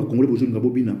attendant, bino ba Congolais besoin ngabo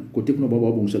bina côté kuna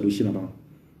baba bon ça dossier na ba.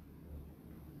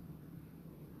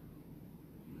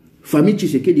 Famille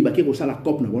Tshisekedi ba ko sala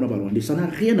cop na bona ba Rwanda, ça n'a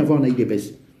rien à voir na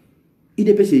IDPS.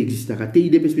 IDPS existe à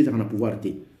IDPS peut na pouvoir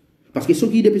té. Parce que ceux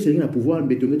qui IDPS na pouvoir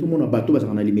betonga tout monde na bateau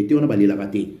ba na limité on ba lela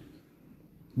raté.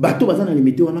 Bato bazana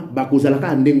limité wana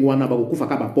bakozalaka ndengo wana bakokufa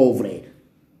ka ba pauvre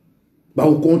ba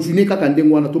continuer kaka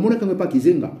ndengo wana to mona kanga pa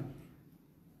kizenga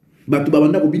bato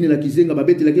babanda ko binela kizenga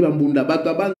babetela ke bambunda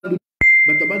bato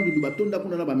bandu batonda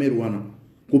kuna na ba meru wana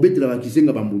ko betela ba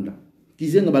kizenga bambunda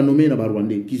kizenga banome na ba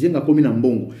Rwandais kizenga komi na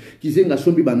mbongo kizenga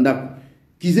sombi bandako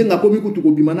kizenga komi kutu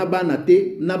ko bimana bana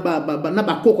te na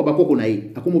ba koko na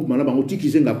ye akomo bimana bango ti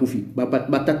kizenga kufi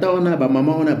ba tata wana ba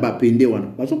mama wana ba pende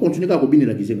wana baso continuer ka ko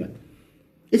binela kizenga.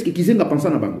 Est-ce que Kizenga pense à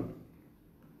Nabango?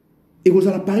 Et vous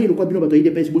allez parler le quoi bien bataille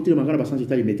des pays botter magana sans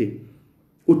état limité.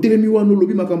 Au télémiwano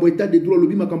lobby makambo état de droit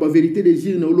lobby makambo vérité des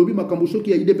urnes lobby makambo so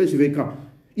qui a IDPS vainquant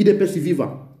IDPS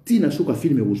vivant tina soka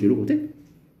filme rouge le côté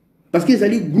parce que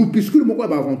les groupuscules moko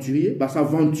ba aventurier ba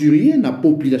s'aventurier na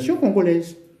population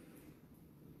congolaise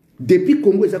depuis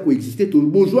Congo ça coexistait tout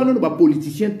besoin de ba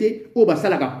politiciens té o ba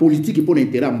sala ka politique pour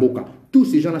l'intérêt mboka tous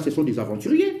ces gens là ce sont des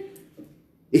aventuriers.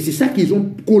 Et c'est ça qu'ils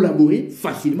ont collaboré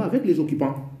facilement avec les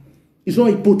occupants. Ils ont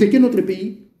hypothéqué notre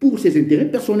pays pour ses intérêts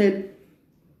personnels.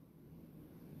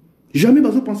 Jamais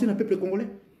bazo penser dans le peuple congolais.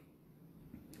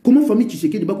 Comment famille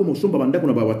Tshisekedi ba comme somba banda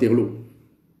kuna ba Waterloo?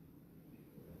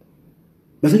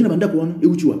 Bazaki na banda kuna e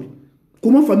uchi wapi?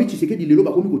 Comment famille Tshisekedi lelo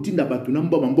ba komi ko tinda batu na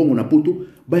mbaba mbongo na poto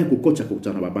ba ko kocha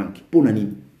na ba banki. Pona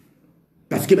nini?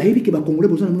 Parce que ba yebi ke ba congolais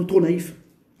besoin na trop naïf.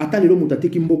 ata lelo moto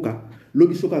ateki mboka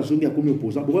lobi soka azongi akomi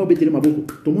opposant bokoya obetele maboko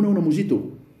tomona ona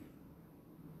mozito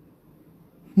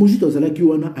azalaki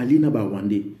wana alina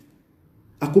barwandais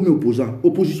akomi opposant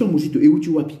opposition mozito euti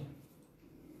wapi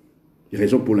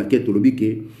raison pour laquelle tolobi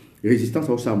ke résistance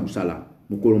aosala mosala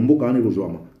mokolo mboka wana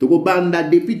ekozwama tokobanda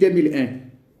depuis 2001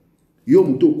 yo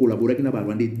moto okolaboraki na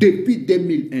barwandais depuis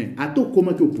 2001 ata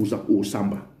okomaki opposant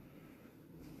osamba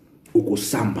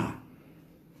okosamba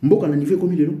mboka na niveau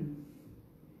ekomi lelo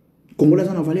Congolais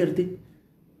aza na valeur te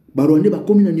barwandais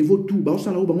bakomi na niveau tout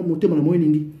baosala oyo bango motema na moyo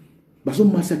elingi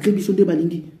bazomassacre biso nde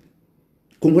balingi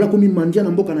Congolais akomi mandia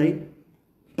na mboka na ye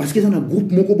parce que eza na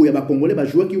groupe moko boya bacongolais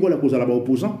bajouaki rôle ya kozala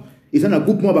baopposant eza na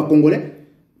groupe moko bacongolais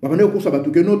babanda kokosa bato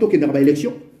ke no tokendaka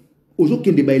baélection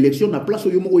ozokende baélection na place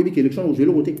oyo moko oyebi ke élection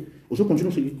ozweloko te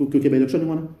ozokontinue ke baélection ndenge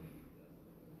wana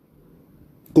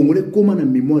Congolais koma na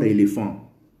mémoire ya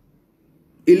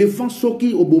éléphant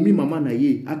soki obomi mama na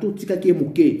ye atotikaki ye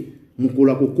moke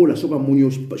mokolo akokola soki amoni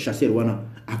chasseur wana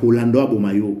akolanda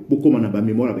aboma yo bokoma na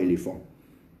bamémoire ya baéléphant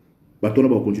bato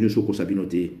wana bakokontinue soki okosa bino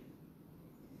te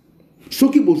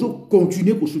soki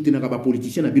bozokontinue kosoutenaka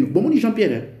bapoliticien na bino bomoni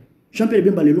Jean-Pierre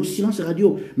Bemba lelo silence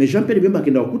radio mais Jean-Pierre Bemba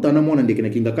akenda kokutana mwana ndeke na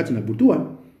kinga kati na butu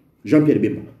wa Jean-Pierre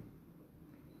Bemba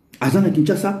aza na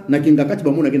Kinshasa na kinga kati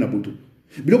bamonaki na butu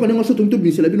biloko ndenge so tonto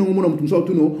binisela bino ngomona mutu musa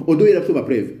otuno odoyela so ba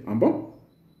preuve bon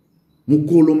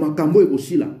mukolo makambo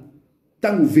ekosila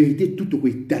tango vérité tout ko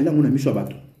etala ngona miso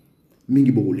bato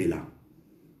mingi bokolela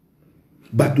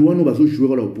bato wana bazo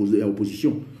jouer la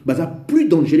opposition baza plus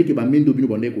dangereux que ba mendo bino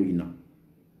bande ko ina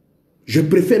je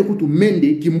préfère que tout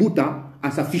mende kimbuta à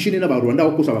s'afficher na ba Rwanda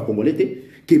au kosa ba congolais te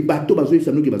que bato bazo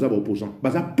isano que baza ba opposant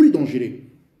baza plus dangereux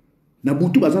na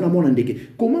butu baza na mona ndeke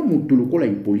comment mutu lokola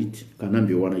Hippolyte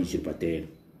kanambe wana usurpateur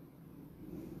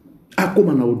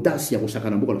akoma na audace ya kosaka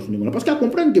na mboka la suningona parce que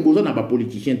comprendre que boza na ba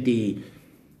politicien te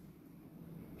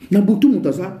na butu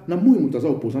mutaza na moyo mutaza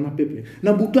opposant na peuple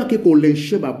na butu ake ko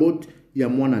lyncher ba bot ya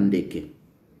mwana ndeke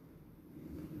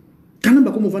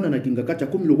kanamba komo vanda na kinga kacha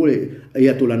komi lokola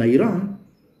ya tola na Iran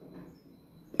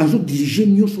azo diriger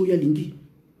nyoso ya lingi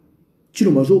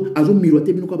chino mazo azo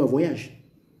miroiter bino kwa ba voyage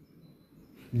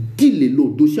dilelo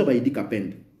dossier ba Idi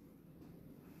Kapende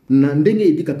na ndenge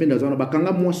Idi Kapende azana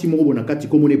bakanga mwasi moko bona kati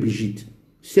komone Brigitte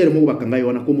ser moko bakanga yo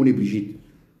wana komone Brigitte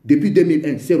depuis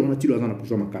 2001 ser wana tilo azana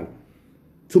pour makala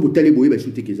so botale boye ba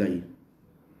shooter kezai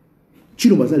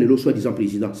chino baza lelo soi-disant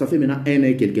président ça fait maintenant 1 an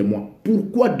et quelques mois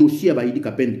pourquoi dossier ba Idi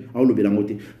Kapende a lo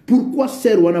belangote pourquoi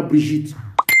ser wana Brigitte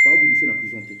ba obimisa na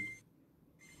prison te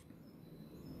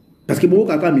parce que boko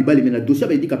kaka mibali mena dossier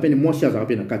ba Idi Kapende mwasi azana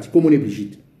pe na kati komone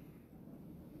Brigitte.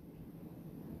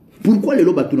 Pourquoi les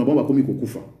loba tuna ba komi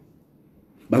kokufa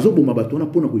bazo boma bato na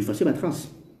pona ko effacer la trace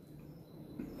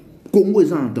Congo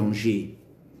est en danger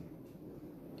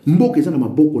mboka eza na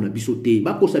maboko na biso te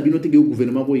ba ko sabino te ke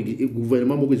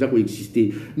gouvernement moko eza ko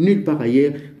exister nulle part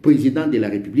ailleurs président de la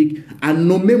République a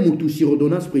nommé mutu sur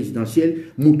ordonnance présidentielle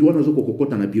mutu wana zo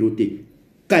kokota na bureau te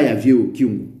kaya vieux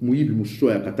kiungu muyibi muso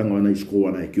ya katanga wana isko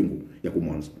wana ya kiungu ya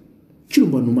komwanza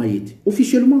chilomba noma yete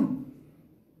officiellement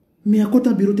mais à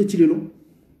kota bureau te tilelo.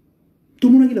 Tout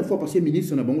le monde qui la fois passé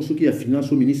ministre na bango soki ya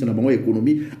finance ministre na bango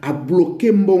économie a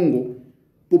bloqué mbongo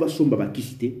pour ba somba ba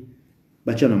kisité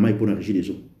ba tia na mai pour régir les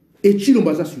eaux et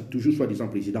Chilomba za toujours soi-disant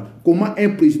président comment un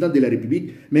président de la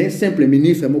République mais un simple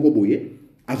ministre moko boye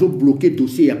azo bloqué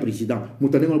dossier ya président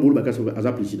mutane ngol bolu ba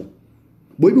kaza président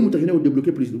boye bi mutane o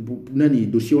débloquer nani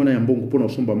dossier wana ya mbongo pour na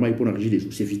somba mai pour régir les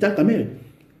eaux c'est vital caméra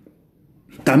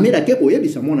ke boye bi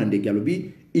sa mona ndeke alobi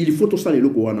il faut to sala le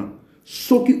ko wana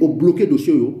ceux qui ont bloqué le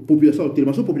dossier, la population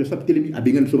a été à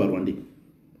Bengan sur Rwandais.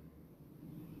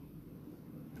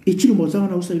 Et Chilombo, ça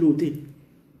a aussi été.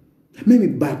 Même les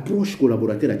proches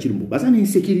collaborateurs à Chilombo, ça a une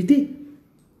insécurité.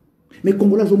 Mais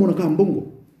Congolais, ils ont un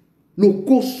bongo. Le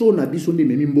koso na biso de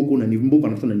même mboko na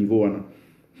niveau wana.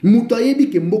 Mutayebi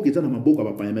ke mboko eza na maboko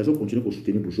ba pa mais ils continuent à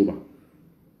soutenir pour Joba.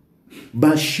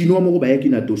 Ba chinois moko ba yaki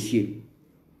na dossier.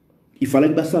 Il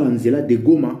fallait que ça lanzela de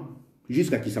Goma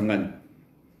jusqu'à Kisangani.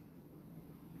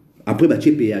 Après, bah,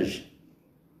 tu péage.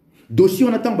 Dossier,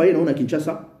 on attend, bah, on a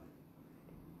Kinshasa.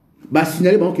 Bah,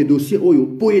 signaler, bah, que dossier, oh,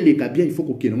 pour les cas bien, il faut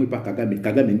qu'on ait pas Kagame.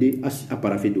 Kagame, a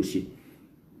paraffé dossier.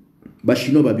 Bah,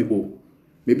 chinois, bah, oh.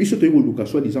 Mais puis, surtout, il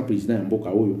soit disant président, un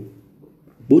boka, oh,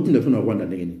 bon, tu n'as pas de Rwanda,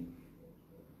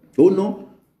 oh non,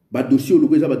 bah, dossier,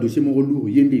 bah, dossier, mon lourd,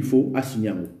 il faut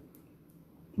assigner.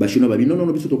 Bah, chinois, bah,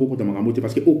 non, puis surtout,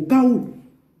 parce que au cas où,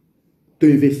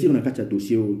 tu investir dans un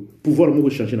dossier, pouvoir me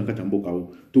rechanger dans un boka,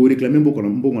 tu réclamer un boka,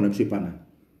 on a monsieur Pana.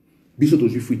 Biso to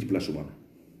juif fuite place au bas.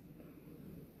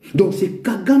 Donc c'est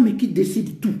Kagame qui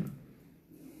décide tout.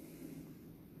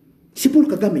 C'est pour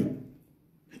Kagame.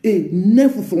 Et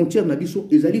 9 frontières nabiso,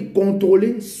 ils allaient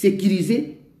contrôler,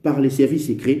 sécurisées par les services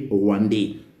secrets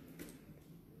rwandais.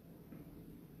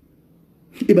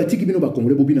 Et batiki bino ba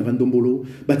congolais bobina randombolo,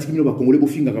 batiki bino ba congolais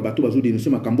bofinga rabato bazo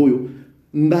dénoncer makamboyo,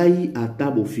 ngai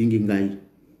ata bofingi ngai.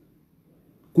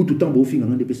 Kutu temps bofinga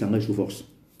ngande pe sanga sous force.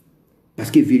 Parce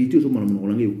que vérité zo mona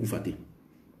mona ngé okufate.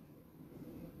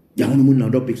 Ya ngono mona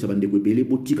ndo pe sabande ko belé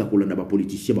botika kolanda ba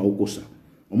politicien ba okosa.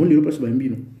 Omon lelo place ba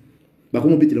mbino. Ba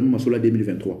komo betela mo masola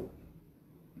 2023.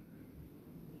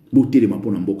 Bo telema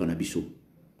pona mboka na biso.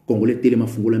 Congolais telema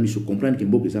fungola miso comprendre que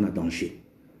mboka za na danger.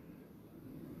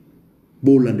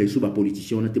 Bolanda iso ba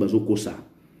politicien on a te bazo kosa.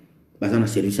 Baza na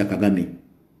service ya Kagame.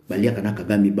 Baliaka na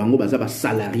Kagame bango baza ba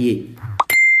salarié.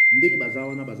 Ndenge baza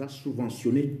wana baza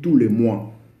subventionné tous les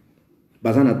mois.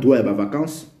 Baza na droit ya ba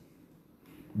vacances.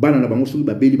 Bana na bango soki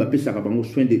babeli ba pesa ka bango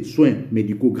soins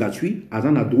médicaux gratuits,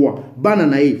 aza na droit. Bana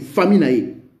na e famille na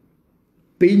e.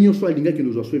 Pays nyonso alinga ki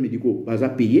nos soins médicaux baza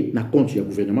payé na compte ya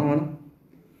gouvernement wana.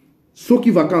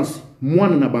 Soki vacances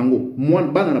mwana na bango,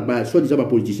 bana na ba soit disant ba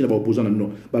politicien ba opposant na no,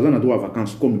 baza na droit à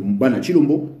vacances comme bana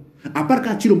Chilombo. À part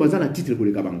que Chilombo baza na titre pour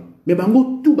les bango. Mais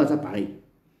bango tout baza pareil.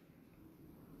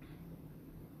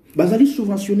 Bazali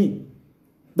subventionné.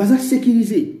 Baza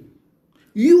sécurisé.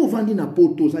 Yo vandi na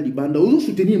poto za libanda, ozo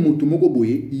soutenir mutu moko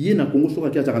boye, yé na Congo soka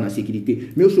kia na sécurité.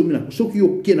 Mais ozo mina soki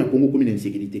yo kie na Congo comme une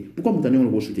insécurité. Pourquoi mutane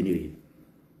on va soutenir?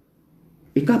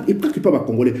 Et pas qu'il pas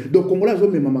congolais. Donc congolais zo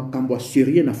même makambo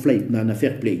sérieux na fly na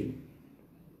fair play.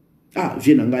 Ah,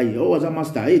 je nangai, oh za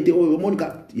master, te oh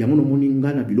monika, yango no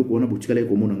moninga na biloko wana botikala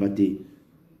ko monanga te.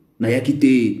 Na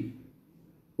yakite.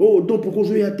 Oh donc pourquoi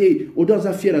zo yate, Odon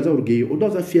za fier za orgueil,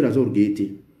 Odon za fier za orgueil te.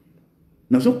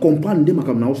 Na zo comprendre de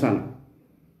makambo na osala.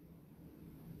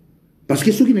 Parce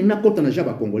que ceux qui n'ont pas de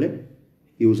jaba congolais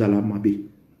et aux alamabé.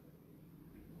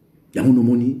 Yango no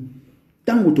moni,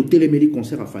 tant que téléméri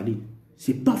concert à Fali.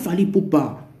 C'est pas Fali pour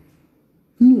pas.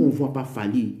 Nous, on ne voit pas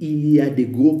Fali. Il y a des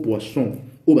gros poissons.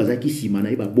 Au Bazaki Simana,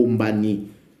 il va bombani.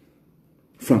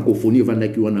 Francophonie,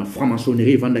 Vandakiwana.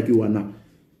 Franc-maçonnerie, Vandakiwana.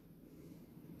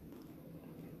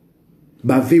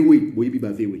 Bavewe, oui,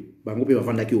 bavewe. Bangope,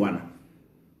 Vandakiwana.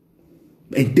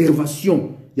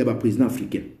 Intervention, il y a un président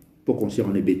africain. Pour qu'on s'y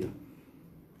rende bêta.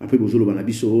 Après, Bozolo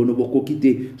Banabiso, no boko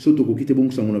kite, soto ko kite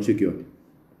bon sango na sekyo.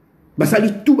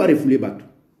 Basali tout ba refoulé bato.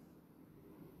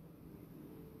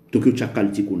 Tokyo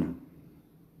chakal tikuna.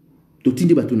 To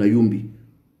tindi bato na Yumbi.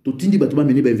 To tindi bato ba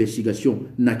mener ba investigation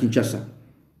na Kinshasa.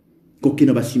 Koke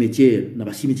na ba cimetière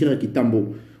ya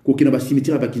Kitambo, koke na ba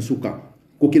cimetière ya Kinsuka,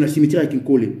 koke na cimetière ya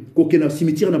Kinkole, koke na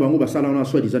cimetière na bango basala na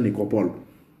soi disant nécropole.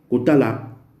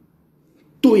 Kotala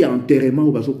to ya enterrement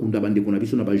au bazo kunda bande kona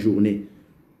biso na ba journée.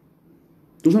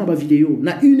 Tous en bas vidéo.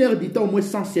 Na 1 heure du temps au moins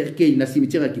sans cercueil na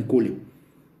cimetière à Kinkole.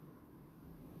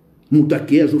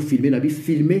 Moutake a filmé na bi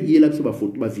filmé il est là sur ba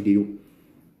photo ba vidéo.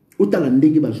 Otala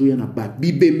ndenge bazoya na ba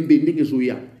bibembe ndenge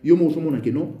zoya. Yo mo somo na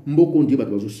keno mboko ndi ba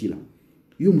bazo sila.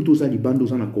 Yo muto za libando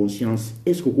za na conscience.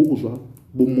 Est-ce que koko zo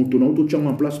bon moto na auto tchang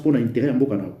en place pour na intérêt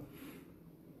mboka na.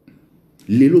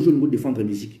 Les lozo ngo défendre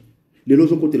musique. Les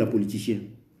lozo côté la politicien.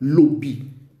 Lobby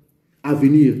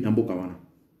avenir ya mboka wana.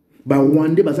 Ba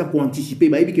Rwandais baza ko anticiper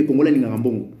ba yebi ke Congolais linga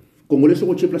mbongo. Congolais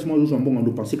soko che placement zo mbongo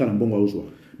ndo penser kala mbongo ozo.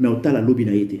 Mais otala lobby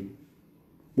na yete.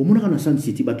 Bon mona na San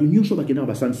City bato nyonso ba kena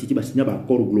ba San City ba signa ba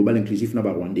accord global inclusif na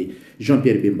ba Rwandais.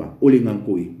 Jean-Pierre Bemba, Olenga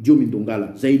Nkoyi, Diomi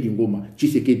Ndongala, Zaidi Ngoma,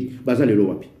 Tshisekedi, baza lelo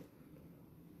wapi.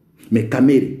 Mais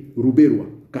Kamere, Ruberwa,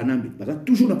 Kanambe, baza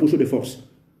toujours na position de force.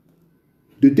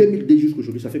 De 2002 jusqu'à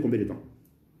aujourd'hui, ça fait combien de temps?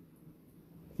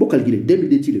 Bon calculer,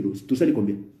 2002 tout ça c'est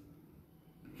combien?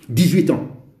 18 ans.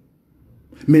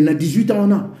 Mais na 18 ans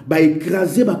on a ba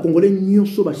écraser ba congolais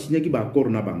nyonso ba signé ki ba accord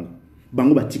na bango.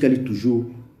 Bango ba tikali toujours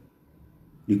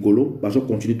likolo, ba zo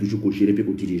continuer toujours ko gérer pe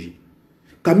ko diriger.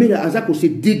 Kamera azako se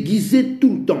déguiser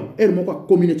tout le temps. Elle moko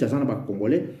communiquer chazana ba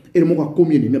congolais, elle moko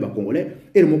communiquer ba congolais,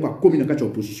 elle moko communiquer ka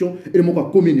opposition, elle moko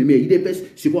communiquer IDPS,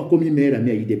 c'est quoi communiquer la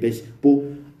mère IDPS pour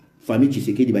famille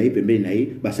Tshisekedi ba yepembe nae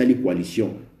ba sali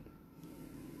coalition.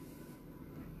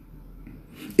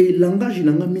 Et langage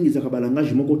nanga mingi zaka ba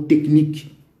langage moko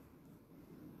technique.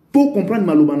 Pour comprendre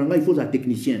maloba nanga il faut un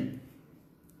technicien.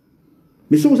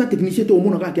 Mais si vous êtes technicien to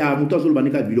mona ka ka muta zolo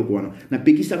banika biloko wana na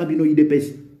pekisa ka bino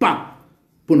IDPS pas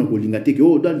pour na kolinga te ke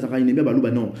o dans zaka inembe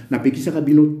baluba non na pekisa ka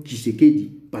bino Tshisekedi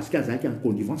parce que azaki en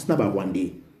connivence na ba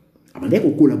Rwandais. Abandé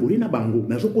ko collaborer na bango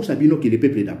mais zo ko sabino que le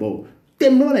peuple d'abord.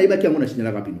 Tellement na yeba ki amona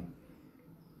signala rapino.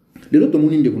 Le lot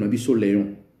moni ndeko na biso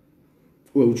Léon.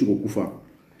 O uchi ko kufa.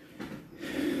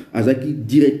 Azaki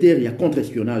directeur il y a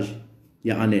contre-espionnage il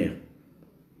y a ANR.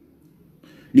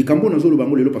 Les Cambos n'ont pas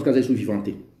le parce qu'ils sont vivants.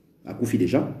 À Koufi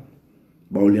déjà.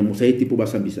 Bah on les a été pour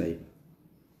Bassambisaï.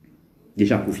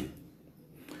 déjà koufi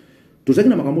tout ça qui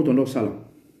n'a pas makambo tondo sala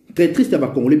très triste ba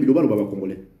congolais biloba ba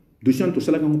congolais dossier to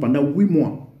sala pendant 8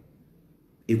 mois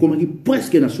et comme qui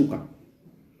presque na suka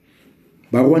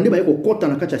ba rwandais ba ko kota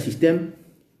na kati ya système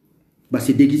ba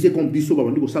se déguiser comme biso ba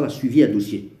ndiko sala suivi à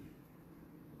dossier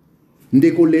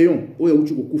ndeko Léon oya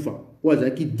uchi ko kufa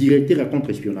oya qui directeur à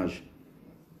contre-espionnage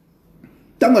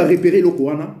tant à repérer le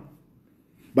koana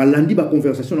ba landi ba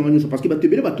conversation na nyoso parce que ba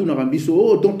tebele ba tuna rambiso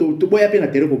oh donc to boya pe na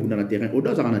terrain ko bunda na terrain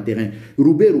Odon za na terrain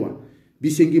Ruberwa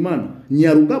Bisengimana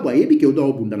Nyaruga ba yebi ke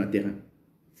Odon bunda na terrain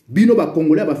bino ba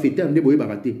congolais ba fêter ndé boye ba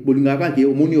raté bolingaka ke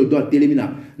omoni Odon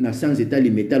telemina na sans état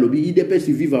limité lobi IDPS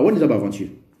viva woni za ba aventure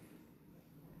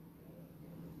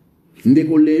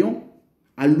ndeko Léon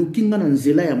alukinga na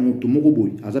nzela ya moto moko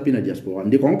boy azapi na diaspora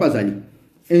ndeko on pazali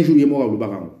un jour yemo ba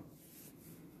lubarango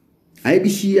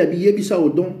ayebishi abiyebisa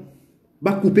Odon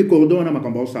ba couper cordon na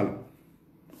makambo sala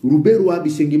Ruberwa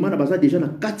Bisengimana baza déjà na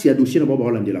kati ya dossier na ba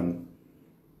holandelango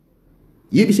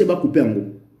yebise ba couper ngo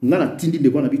ngana tindi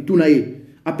ndeko na bituna ye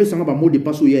apesanga ba mot de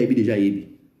passe ya yebi déjà yebi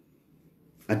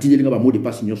atindi linga ba mot de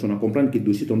passe nyoso na comprendre que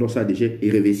dossier tondo ça déjà est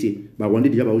réversé ba wande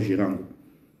déjà ba gérango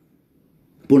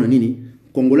pona nini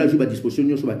congolais ju ba disposition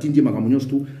nyoso ba tindi makambo nyoso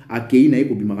tu akei na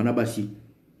eko bimaka na basi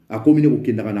akomine ko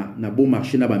kendaka na bon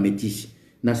marché na ba métis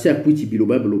na circuit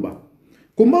biloba biloba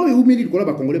comment est humili kola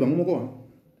ba congolais bango moko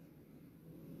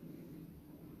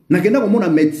na kenda ko mona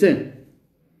médecin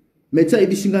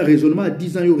ebisinga raisonnement à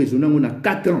 10 ans yo raisonnement on a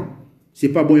 4 ans c'est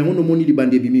pas bon on no moni li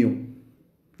bande bimio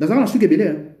na zanga suke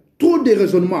belé trop de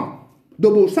raisonnement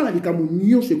donc ça la likamu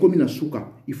nyo c'est comme na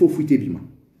suka il faut fuiter bima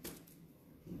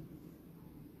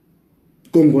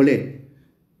congolais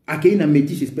akei na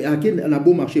métis akei na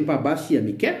bon marché pas basi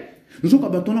américain nous on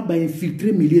batona ba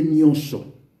infiltrer milliers nyonso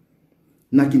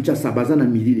na Kinshasa bazana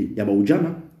milliers ya ba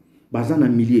ujana bazana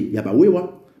milliers ya ba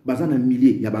wewa bazana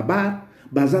milliers ya ba bar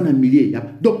bazana milliers ya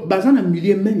donc bazana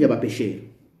milliers même ya ba pêcheur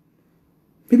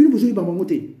et puis nous besoin ba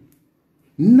monter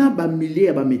na ba milliers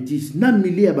ya ba métis na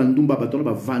milliers ya ba ndumba batona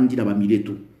ba vandi na ba milliers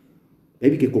tout et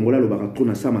puis que congolais lo ba trop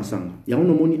na sama sanga ya on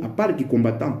moni à part qui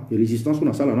combattant et résistance on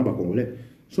a sala na ba congolais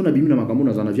son abimi na makambo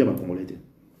na zana via ba congolais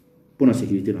pour la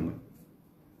sécurité nanga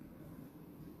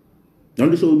dans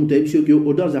le show mutayi bisho que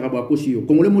Odon zaraba kosi yo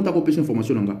congolais monta ko pesa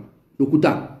information nanga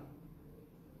lokuta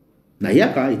na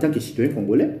yaka étant que citoyen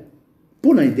congolais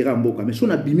pour na intérêt mboka mais son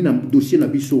abimi na dossier na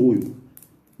biso oyo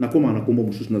na koma na kombo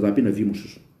mususu na zapi na vie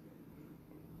mususu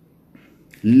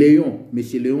Léon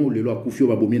monsieur Léon le lo akufio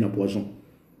ba bomie na poison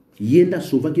yenda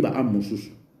sauva ki ba am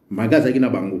mususu magaza ki na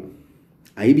bango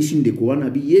ayebisi ndeko wana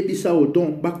bi yebisa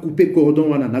Odon ba couper cordon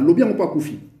wana na lobi ngo pa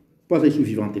kufi pas ça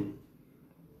survivante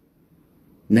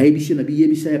na yebisi na bi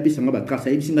yebisa ya pesa nga ba trace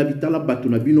yebisi nga bitala batu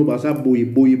na bino ba sa boye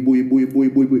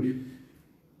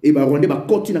et ba rwande ba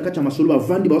koti na kacha masolo ba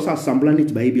vandi ba sa assemblant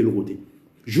net ba yebi lokote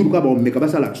jour ka ba meka ba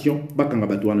sa l'action ba kanga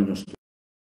batu wana nyonso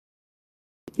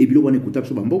et bilo wana écouter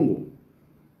so ba mbongo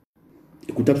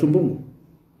écouter so mbongo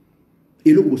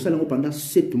et loko sala ngo pendant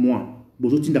 7 mois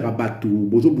bozo tindaka batu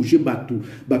bozo bouger batu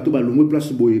ba longo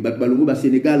place boye ba longo ba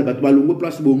Sénégal ba longo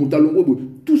place boye mutalongo boye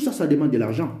tout ça ça demande de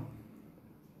l'argent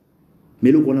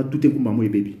mais loko na tout un coup maman et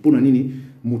baby pour nini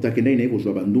mutakenda ina iko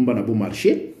zo ba ndumba na bon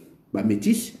marché ba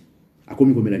métis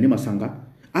akomi komela ne masanga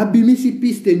abimisi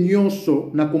piste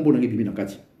nyonso na kombo na ngebimi na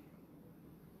kati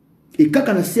et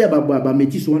kaka na se ba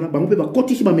métis wana bango pe ba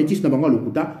kotisi ba métis na bango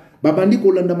lokuta ba bandi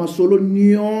ko landa masolo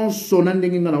nyonso na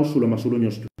ndenge ngana osolo masolo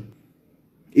nyonso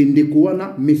et ndeko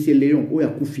wana monsieur Léon oya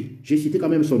kufi j'ai cité quand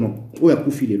même son nom oya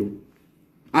kufi lelo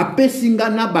apesinga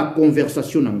na ba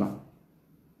conversation nanga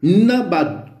na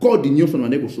ba code nyonso na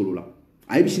ndeko solo la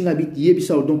ayebisinga biti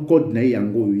yebisa Odon code na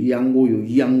yango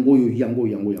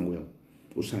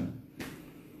osana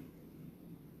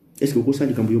est-ce que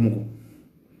okosali kambo yo moko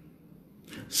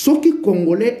soki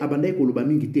congolais abandai koloba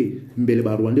mingi te mbele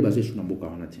ba rwandais bazesu na mboka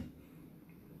wana te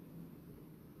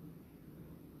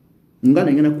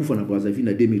ngana ngana kufa na Brazzaville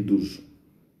na 2012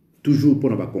 toujours pour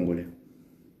na ba congolais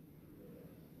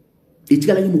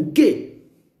etikala moke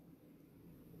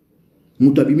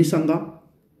mutu abimisanga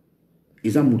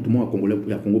eza mutu mo congolais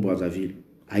ya Congo Brazzaville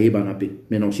ayeba na pe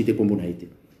mais non cité kombo na été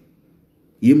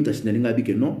yem ta sinalinga bi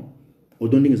que non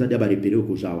Odon ndinga za ba repérer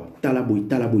ko jawa talaboy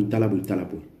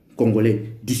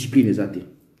congolais discipline ezate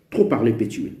trop parler peut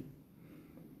tuer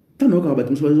tano ka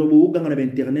battu so bo ganga na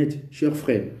internet cher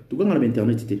frère to ganga na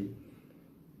internet te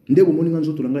ndebo moni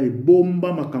nganzo to langa e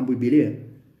bomba makambo ebele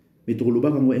mais to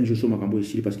loba kango enjo so makambo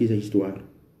esili parce que c'est histoire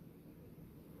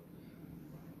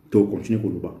to continue ko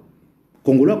loba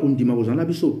congolais ko ndima ko zana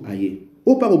biso aye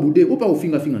o pa ko bude o pa ko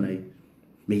finga na ye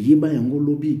mais yeba yango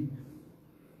lobi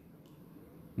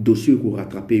dossier ko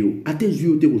rattraper yo ate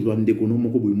yeux te ko zo ndeko no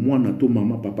moko boy mwana to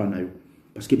maman papa na yo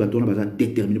parce que bato na baza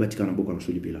déterminé batika na boka na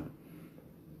solibela.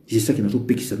 C'est ça qui n'a pas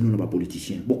pekisa nous na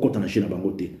politicien boko ta na chena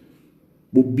bango te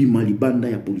bo bima libanda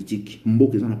ya politique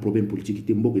mboka za na problème politique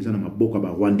te mboka za na maboka ba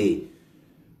rwandais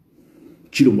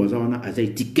chilombo za wana aza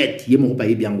étiquette ye moko pa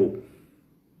yebi yango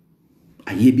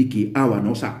ayebi ki awa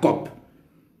na sa cop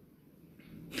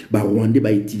ba rwandais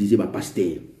ba utiliser ba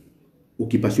pasteur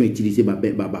occupation utiliser ba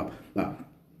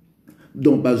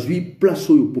donc ba zui place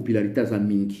oyo popularité za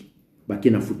mingi ba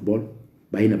kena football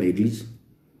ba na ba église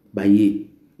ba ye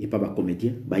et pas ba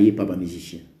comédien ba ye pas ba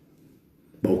musicien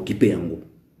ba occuper yango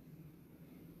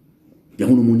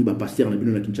yango no moni ba pasteur na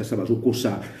bino na Kinshasa ba zo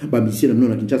kosa ba musicien na bino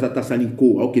na Kinshasa ta sali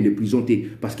ko a aucun de prison te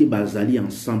parce que ba zali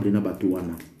ensemble na bato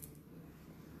wana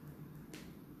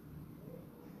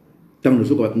tant le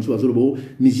soko ba tunso bazolo bo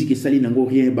musique sali nango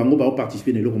rien bango ba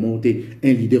participer na lo monter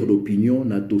un leader d'opinion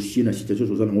na dossier na situation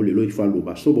zo nango lelo il faut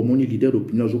loba so bo moni leader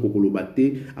d'opinion zo ko loba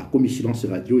te a comme silence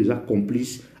radio ils a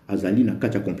complice azali na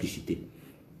kacha complicité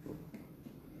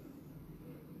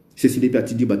c'est des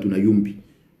partis di batu na yumbi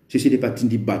c'est des partis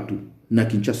di batu na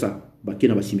Kinshasa ba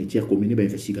kena ba cimetière communé ba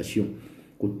investigation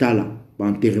ko tala ba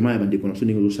enterrement ya ba déconnexion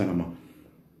ningo salama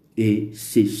et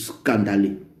c'est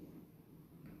scandaleux.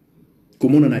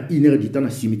 Comme on a 1 heure du temps dans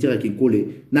le cimetière avec un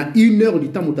collé, na 1 heure du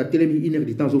temps, on a télé 1 heure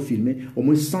du temps, on a filmé, au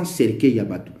moins 100 cercueils à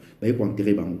bateau. Bah, pour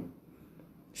enterrer bango.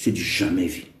 C'est du jamais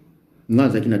vu. Nous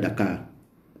avons na Dakar,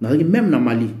 même na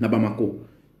Mali, na Bamako.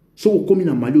 Si on comme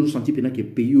na Mali, on senti que les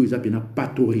pays où ils ont pas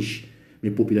trop riches, mais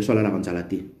la population là la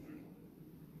ranzalate.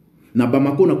 Na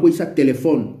Bamako, na quoi ça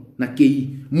téléphone, na kei.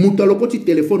 Moutaloko ti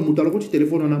téléphone,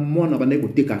 on a moi na bande ko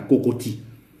teka kokoti.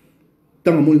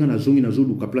 Tant mo na zongi na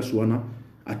zolu ka place wana.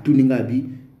 A tuninga abi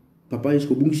papa est-ce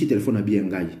que bungisi téléphone abi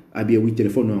ngai abi oui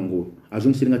téléphone yango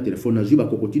azon silinga téléphone na zuba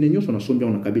kokotine nyoso na sombi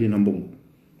on a kabile na mbongo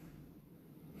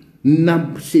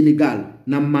na Sénégal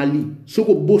na Mali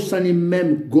soko bossani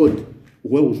même god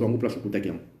ouais au zongo place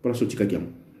kutakiam place otikakiam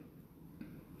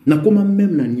na comment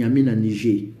même na Niamey na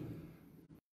Niger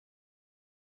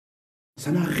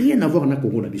ça n'a rien à voir na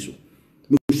Congo na biso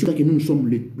mais je suis sûr que nous sommes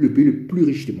le pays le plus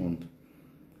riche du monde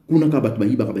kuna ka bat ba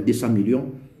 200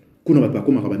 millions kuna ba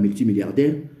comme un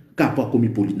multimilliardaire ka pas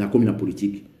comme na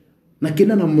politique na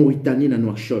kena na Mauritanie na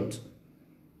Nouakchott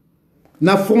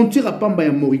na frontière à pamba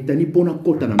ya Mauritanie pona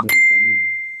kota na Mauritanie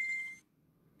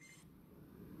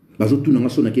bazo tuna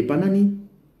ngaso na ke panani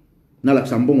na la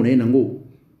sambongo na nango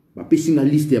ba pesinga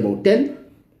liste ya ba hotel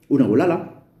ona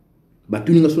olala ba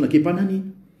tuni ngaso na ke panani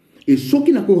et ceux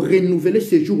qui n'a qu'à renouveler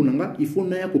séjour nanga il faut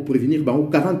na ko prévenir ba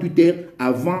 48 heures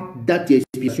avant date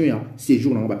d'expiration ya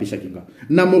séjour nanga ba pesa kinga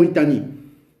na Mauritanie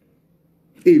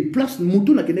et place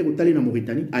mutu na kene ko tali na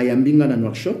Mauritanie ayambinga na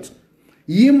Nouakchott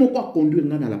yemo ko conduire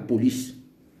na la police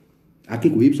ake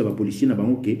ko yebisa ba policier na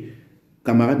bango ke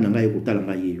camarade nanga ko tala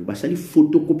nga yeyo ba sali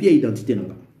photocopie identité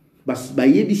nanga ba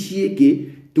yebisi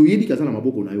ke to yebi kazana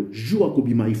maboko na yo jour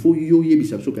akobima il faut yo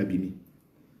yebisa so kabimi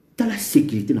ta la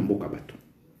sécurité na mboka bato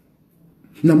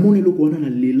na moni loko wana na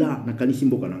lela na kanisi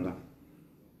mboka nanga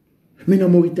mais na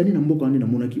Mauritanie na mboka wana na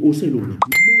monaki oselo ni mo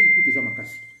écoute za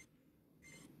makasi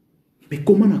mais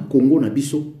comment na Congo na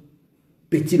biso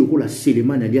petit loko la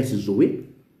Selemani alias Zoé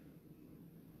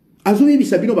Azoé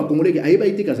bisabino ba congolais ayeba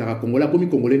ite kazaka congolais comme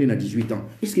congolais na 18 ans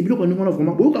est-ce que biloko ningo na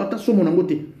vraiment boyo kata somo nango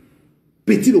te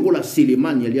petit loko la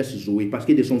Selemani alias Zoé parce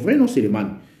que de son vrai nom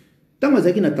Selemani tant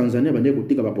azaki na Tanzanie bande ko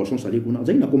tika ba poisson salé kuna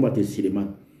azaki na combattre Selemani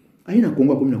ayi na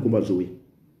Congo comme na combat Zoé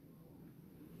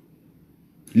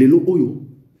lelo oyo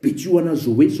petit wana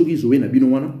Zoé soki Zoé na bino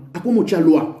wana akomo tia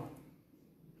loi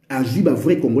azui ba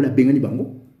vrai congolais bengani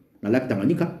bango na lac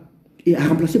Tanganyika et a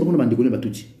remplacer bango na bandeko ne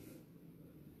batuti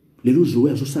lelo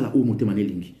Zoé azo sala o motema ne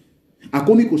lingi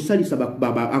akomi ko sali sa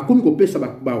akomi ko pesa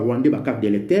ba rwandais ba carte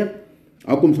d'électeur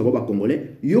akomi sa ba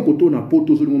congolais yoko to na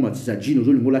poto zo lingo matisa jino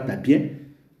zo lingo la ta bien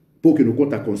pour que nos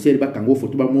comptes à concert ba kango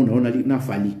photo ba mona on a na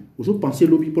fali ozo penser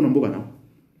lobby pour na mboka na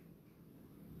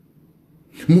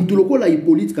Mutuloko la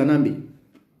Hippolyte Kanambe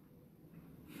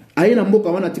aye na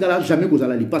mboka wana tikala jamais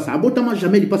kozala lipasa abotama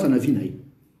jamais lipasa na vie na ye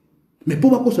mais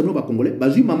po bako sano ba congolais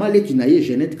bazui mama leki na ye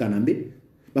Jeannette Kanambe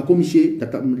ba komisie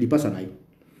tata lipasa na ye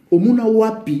omuna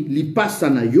wapi lipasa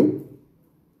na yo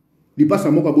lipasa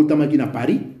moka botama ki na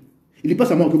Paris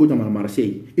lipasa moka botama na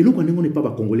Marseille et loko ndenge n'est pas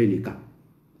ba congolais les cas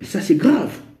ça c'est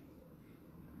grave.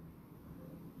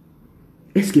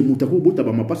 Est-ce que mutako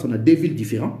botaba mapasa na deux villes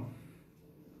différentes?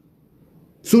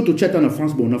 Surtout tchata en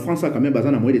France, bon, en France, quand même,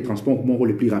 bazan a moyen de transport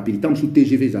le plus rapide. Tant sous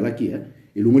TGV Zalaki,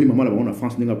 et le moment maman là en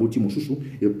France, n'est pas boti mon chouchou,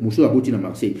 et mon chou a boti na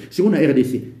Marseille. Si on a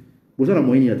RDC, vous avez la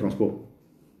moyenne de transport.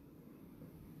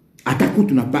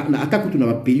 Atakutu na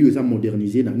pays ils ont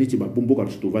modernisé na neti ba bombo ka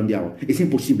vandi awa et c'est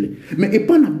impossible mais et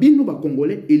pas na bino ba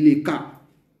congolais et les cas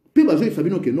pe bazo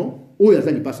ifabino que non o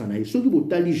yazali passa na so ki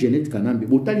botali Jeannette Kanambe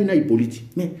botali na politique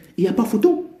mais il y a pas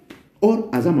photo or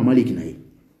aza mama leki na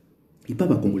il pas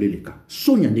ba congolais les cas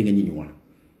sonya ndenge nini wana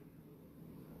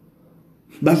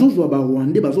bazo zo ba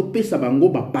rwandais bazo pesa bango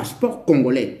ba passeport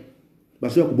congolais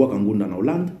bazo ya kubwaka ngunda na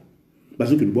Hollande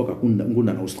bazo ke kubwaka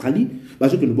ngunda na Australie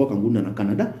bazo ke kubwaka ngunda na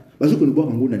Canada bazo ke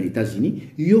kubwaka ngunda na États-Unis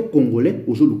yo congolais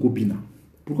ozo lukobina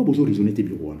pourquoi bozo raisonner te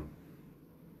biro wana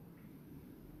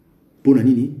pona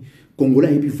nini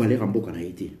congolais ebi valeur mboka na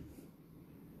été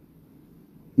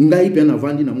ngai pe na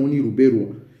vandi na moni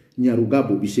Rubero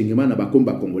Nyarugabo bisengema na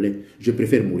bakomba congolais je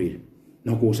préfère mourir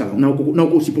na ko sala na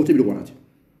ko supporter biro wana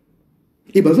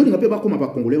et bazo linga pe ba koma ba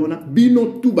congolais wana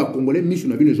bino tout ba congolais misu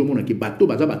na bino zomona ke bato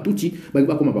baza batuti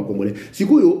ba koma ba congolais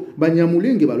sikoyo ba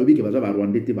nyamulenge balobi ke baza ba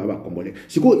rwandais te ba congolais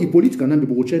sikoyo Hippolyte Kanambe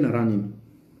boko chena rani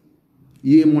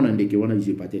ye mona ndeke wana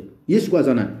ise pate yesu kwa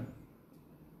zana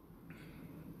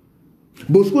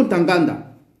Bosco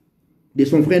Ntaganda de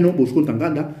son frère non Bosco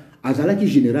Ntaganda azalaki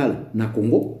général na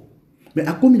Congo mais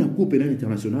a komi na cour pénale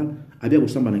internationale abia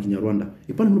kosamba na Kinyarwanda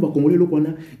et pas na ba congolais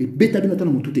lokwana et beta bino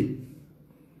tana mutute.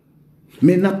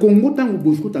 Mais na Congo, tant que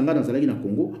Bosco Tanga dans na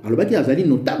Congo, alors qu'il y a azali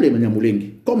notable Banyamulenge,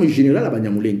 comme général à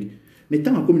Banyamulenge. Mais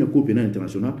tant que comme une cour pénale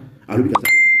internationale, alors qu'il y a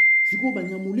si vous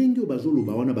Banyamulenge ou Bazolo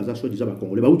Bawana Baza soit déjà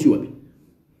Congolais, Bauti Wabi.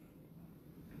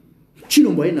 Si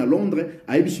l'on voyait à Londres,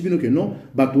 à Ebisibino que non,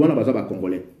 Batouana Baza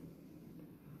Congolais.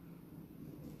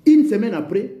 Une semaine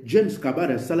après, James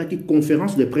Kabari a salaki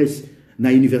conférence de presse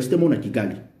na l'université Mona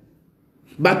Kigali.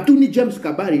 Batouni James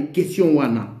Kabari, question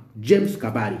wana, James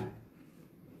Kabari.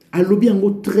 Alobi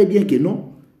yango très bien que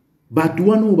non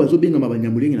batouano ou bazo benga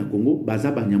banyamulenge na Congo baza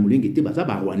banyamulenge te baza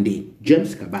ba Rwandais James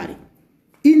Kabari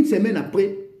une semaine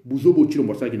après buzobo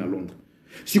Chilombo saki na Londres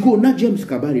siko na James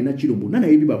Kabari na Chilombo na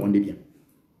yebi ba Rwandais bien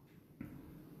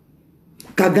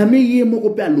Kagame ye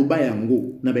moko pe aloba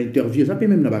yango na ba interview ça peut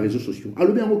même na ba réseaux sociaux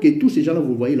alobi yango que tous ces gens là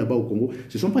vous voyez là-bas au Congo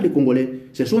ce sont pas des Congolais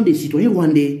ce sont des citoyens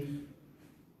rwandais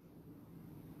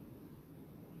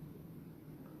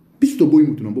pisto boy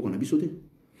mutu na mboka na bisote.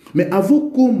 Mais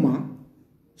avant comment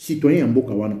citoyen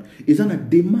mboka wana ils ont une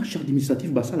démarche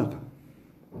administrative basalaka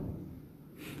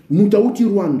mutauti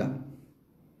Rwanda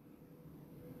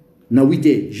na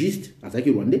 8h juste azaki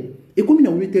rwandais et comme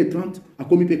na 8h30 a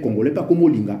commis pe congolais pas comme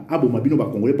linga abo mabino ba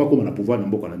congolais pas comme na pouvoir na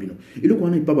mboka na bino et le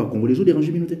kwana pas ba congolais zo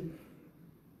déranger bino te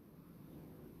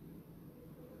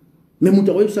mais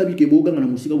mutaoyo sabi ke boga na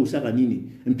musika bosaka nini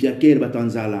mpiakere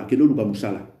batanzala ke loluka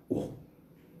musala oh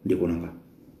ndeko nanga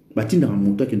batinda ka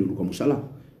muta ke ndoluka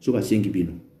musala so ka sengi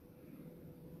bino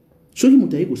so ki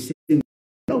muta yeko senga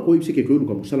la ko yipse ke ko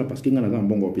luka musala parce que ngana ga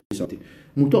mbongo pe santé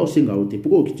muta o senga ote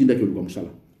pourquoi kitinda ke luka musala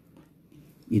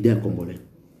idée congolais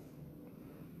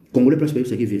place ba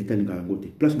yipse ke véritable nga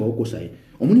ngote place ba ko sae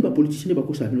omoni ba politicien ba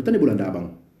ko sae no tane bolanda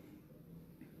bango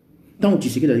tant tu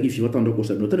sais que dans qui fiwa tant ko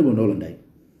sae no tane bolanda holanda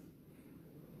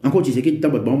encore tu sais que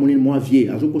tamba ba moni moi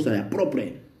vieux azo ko sae propre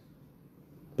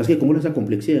parce que congolais ça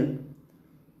complexé hein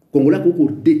Congolais pour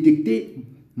détecter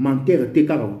menteur te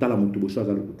kaka kutala mutu boso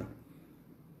azalo kuta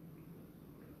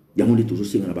yamonde toujours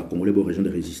singa na ba congolais bo région de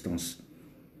résistance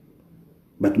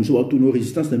batumso ba tuno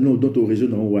résistance na mino d'autres régions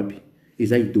na wapi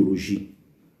eza idéologie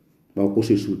ba ko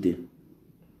se souter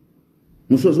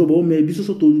muso so bo mais biso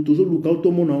so toujours luka to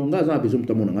mona ngaza bezo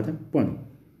mutamona ngata point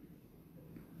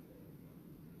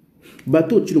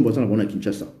bato Chilombo sana bona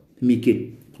Kinshasa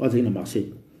Mike oza na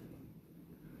Marseille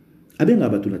abenga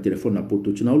bato na téléphone na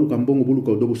poto tina oluka mbongo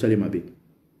buluka odobo sale mabe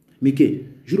Mike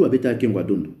juru abeta kengo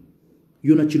dondo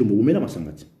yona Chilombo umela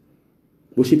masangati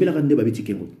bo sepela kande babiti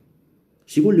kengo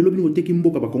siko lelo bino teki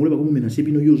mboka ba congolais ba ko menacer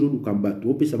bino yozo luka bato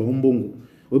opesa ba mbongo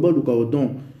oba luka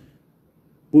Odon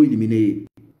pour éliminer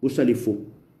au sale faux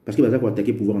parce que baza ko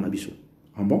attaquer pouvoir na biso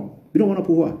en bon bino on a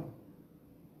pouvoir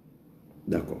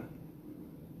d'accord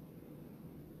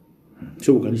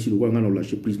si vous connaissez le roi on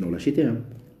lâcher prise non l'acheter hein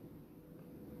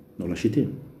non l'acheter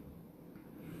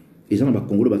ils ont ba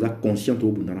congolais baza conscient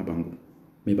au bundana bango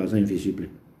mais baza invisible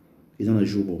ils ont un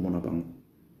jour bon na bango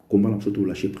comment on surtout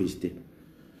lâcher prise té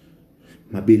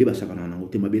mabele basakana na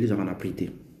ngote mabele zakana prité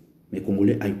mais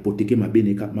congolais a hypothéqué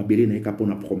mabele na eka pour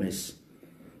na promesse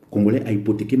congolais a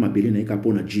hypothéqué mabele na eka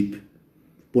pour na jeep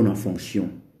pour na fonction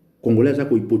congolais a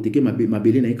ko hypothéqué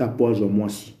mabele na eka pour zo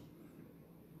moisi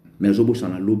mais zobo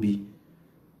sana lobby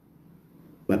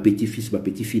ba petit fils ba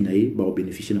petit fille na ye ba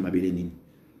bénéficier na mabele nini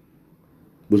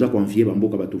boza confier ba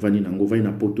mboka bato vani nango vani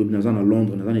na poto na za na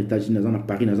Londres na za na États-Unis na za na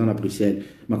Paris na za na Bruxelles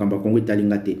makamba Congo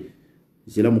italinga te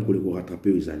zela mokole ko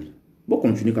rattraper ezali bo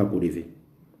continuer ka ko rêver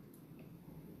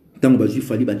Tant que il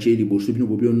fallait battre les bosses, nous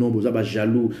pouvons non, vous avez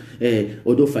jaloux,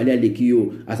 Odon fallait aller qui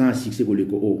yo, à un succès pour le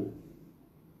co.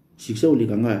 Succès au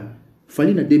Leganga,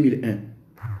 fallait en 2001.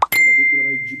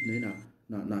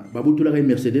 Babutu la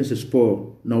Mercedes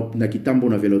Sport, na kitambo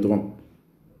na Vélodrome.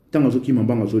 Tant que qui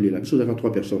m'embang à Zoli là, chose avec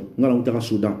 3 personnes. On a l'autre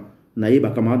Soudan, na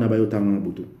yeba camarade na bayo tanga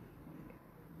butu.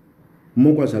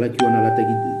 Mon quoi ça là qui on a la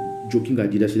tagi joking à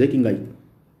dire, c'est kingai.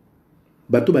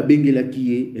 Bato ba bengela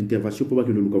qui est intervention pour pas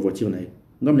que le look voiture na.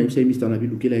 Ngam na yisa mistana bi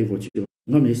look la voiture.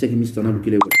 Ngam na yisa mistana look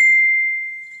la voiture.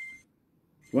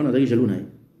 Wana tagi jalou na.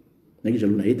 Nagi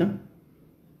jalou na eta.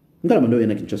 Ngala mando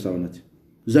yana Kinshasa wana ti.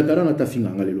 Zakara na tafinga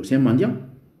ngalelo, c'est un mendiant.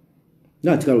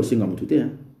 Nga tika lo singa motute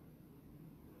hein.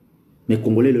 Mais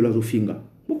congolais le lazo finga.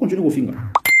 Bon continuer ko finga.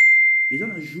 Ils en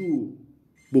a jour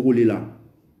bogolé là.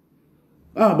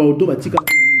 Ah ba odo ba tika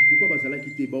pourquoi bazala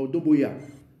quitter ba odo boya.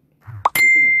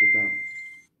 Comme trop tard.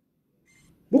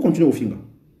 Bon continuer ko finga.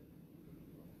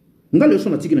 Nga le son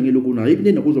na tiki na ngeloko na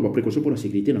yebine na kozo ba précaution pour la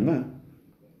sécurité na nga.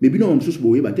 Mais bino msusu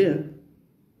boye ba te hein.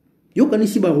 Yo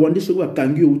kanisi ba Rwanda so ba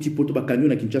kangi uti poto ba kangi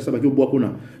na Kinshasa ba yo boako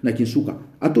na Kinsuka.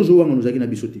 Atozo wanga nozaki na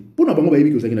bisote. Pona bango ba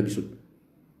yebi ko zaki na bisote.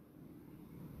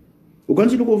 Au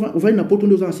kanisi loko va na poto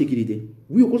ndoza en sécurité.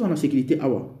 Oui, on en sécurité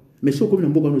awa. Mais so comme na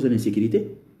mboka ndoza en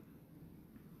sécurité.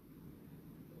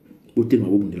 Botel ma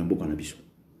bobu ndela mboka na biso.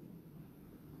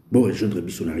 Bon rejoindre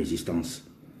biso na résistance.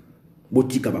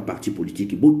 Botika ba parti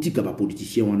politique, botika ba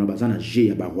politicien wana bazana G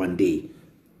ya ba Rwandais.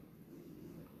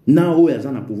 Na o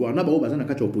yazana pouvoir, na ba o bazana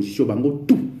kati opposition bango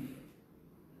tout.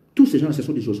 Tous ces gens ce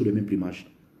sont des oiseaux de même plumage.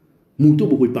 Muto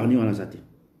boko épargner en azate.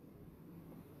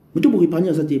 Muto boko épargner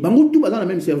en azate. Bango tout bazana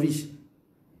même service.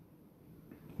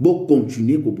 Bo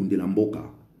continuer ko bundela mboka.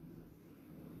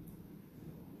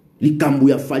 Li kambu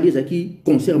ya fali zaki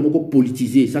concert moko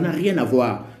politisé, ça n'a rien à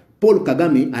voir. Paul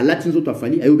Kagame a latin zoto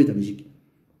fali ayo beta musique.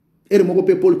 Ere moko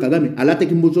pe Paul Kagame a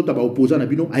latin mbozo ta ba opposant na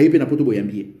bino ayo pe na poto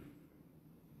boyambie.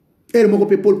 Et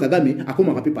le Paul Kagame a comme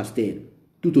un rappel pasteur.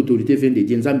 Toute autorité vient de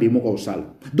Dienzambe moko au sale.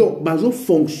 Donc, bazo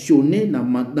fonctionner dans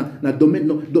domaine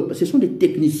non. Donc, ce sont des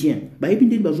techniciens. Bah, et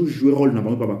puis bazo jouer rôle dans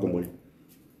le papa congolais.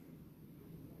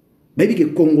 Bah, et que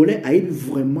congolais a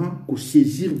vraiment que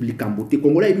saisir le camboté.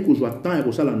 Congolais a eu que jouer temps et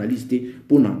que ça l'analyse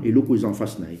pour na et le que ils en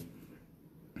face naï.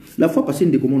 La fois passée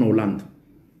de comment en Hollande.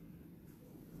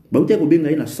 Bah, vous avez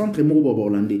bien un centre moko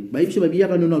hollandais. Bah, et puis c'est bien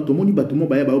là non tout le monde bâtiment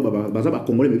bah bah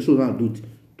congolais mais chose en doute.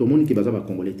 Tout le monde qui est basé à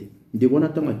Congolais. De bon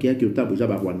attendre à qui a qui est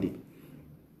au Rwandais.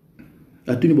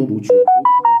 À tout niveau, Congo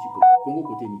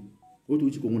côté ni. Autre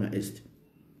outil Congo na Est.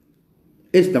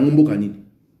 Est à Mumbo Kanini.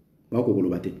 Ba ko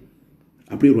kolobate.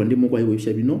 Après Rwandais mon quoi y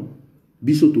a non.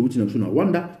 Biso to outil na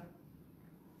Rwanda.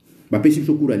 Ba pesi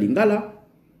so kura lingala.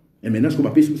 Et maintenant ce ba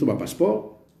pesi so ba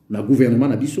passeport na gouvernement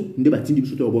na biso, nde ba tindi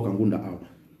biso to boka ngunda awa.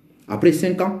 Après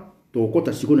 5 ans, to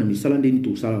kota siko na misala ndeni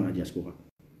to sala na diaspora.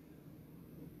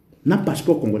 Na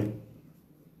passeport congolais.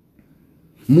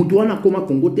 Moutouana comme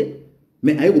Congoté,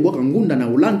 mais aïe au Ngunda na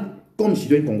Hollande comme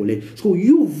citoyen congolais. Parce que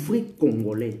you vrai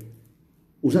congolais.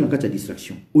 Aux en cas de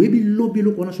distraction. Ou ebi lobby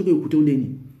lo kona soke écouter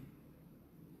ondeni.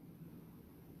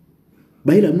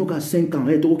 Bah il a nous qu'à 5 ans,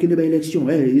 to okene ba élection,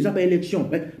 ils a pas élection,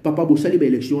 papa Bossali ba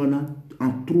élection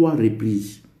en 3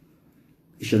 reprises.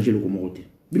 Échanger le communauté.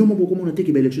 Bino mo beaucoup mon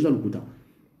que ba élection za lokuta.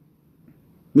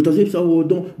 Mais t'as ça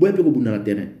Odon, boya pe ko bunda na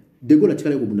terrain. De Gaulle a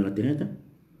tiré le na terrain.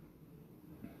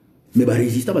 Mais bah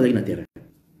résistant ba na terrain.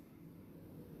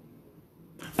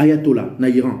 Ayatollah na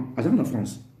Iran, azaka na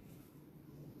France.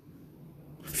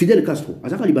 Fidel Castro,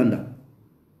 azaka Libanda.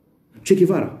 Che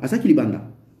Guevara, azaka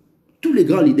Libanda. Tous les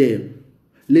grands leaders,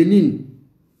 Lénine,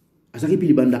 azaka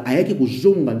Libanda, ayaki ko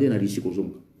zonga de na Russie ko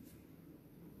zonga.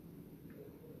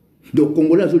 Donc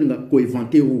Congolais azolinga ko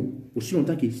inventer aussi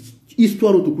longtemps que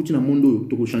histoire to kuti na monde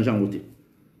to ko changer en côté.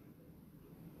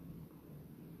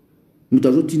 Nous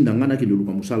avons dit que nous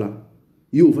avons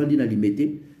yo vandi na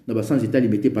limité na ba sans état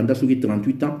limité pendant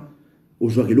 38 ans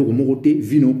aujourd'hui le mokoté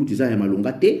vino kutiza ya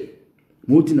malonga te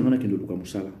moti na ke luka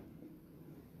musala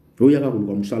yo yaka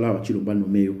luka musala wa chilomba no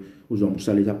meyo ozo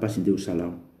musala za pasi nde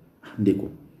osala ndeko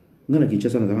ngana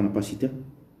Kinshasa na pasi te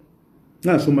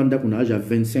na somanda kuna âge à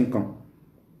 25 ans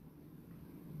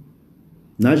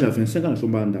na âge à 25 ans na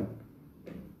somanda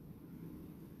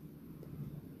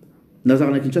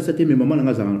Nazarana Kinshasa te me maman na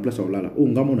Nazarana place olala o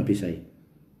ngamo na pesa ye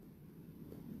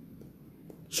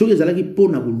so les alaki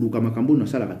pona buluka makambo na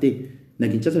sala kate na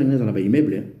Kinshasa na Nazarana ba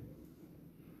immeuble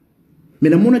mais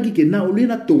na mona ki ke na ole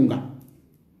na tonga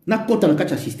na kota na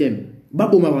kacha système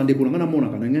babo mabande ko na mona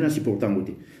kana ngena supportant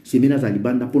ngote c'est mena za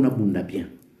libanda pona bunda bien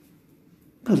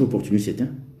quand opportunité c'est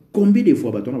combien de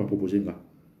fois batona ba proposer nga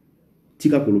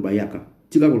tika koloba yaka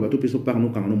tika koloba to peso par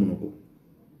no kana monoko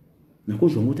na ko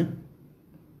jongo ta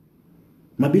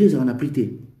mabele za na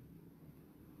prité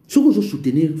ce que vous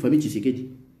soutenir famille Tshisekedi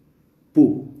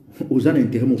pour aux an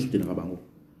intérêt mon soutenir bango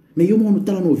mais yo mo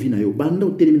tala no vina yo banda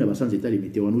o telemina ba sans état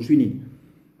limité wa no suini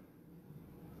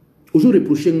ozo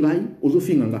reprocher ngai ozo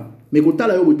finganga mais ko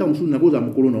tala yo bota musu na koza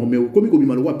mukolo na mais komi ko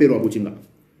bimalo wa pero abotinga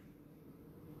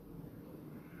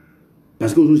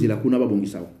parce que ozo zila kuna ba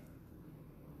bongisa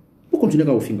pour continuer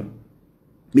ka ofinga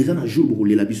mais ça na jour pour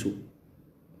les labiso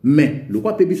mais le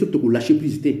quoi pébiso te lâcher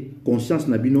plus vite conscience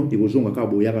na bino et ozonga ka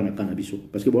boyaka na cannabis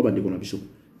parce que bo bande ko na biso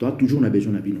tu as toujours na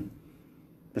besoin na bino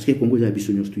parce que Congo ya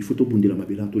biso il faut to bundela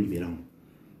mabela to libéral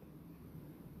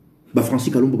ba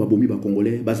Francis Kalombo ba bomi ba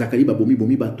congolais ba Zakari ba bomi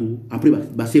ba tout après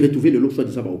ba se retrouver le lot soit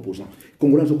de ça ba opposant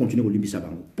congolais zo continuer ko limbisa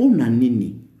bango pona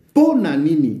nini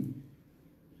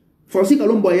Francis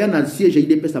Kalombo ya na siège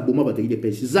IDP sa boma ba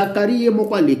IDP Zakari ye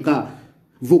moko leka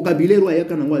vocabulaire wa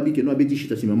yaka nango abike no abeti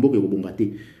chita sima mboka ko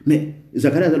bongate mais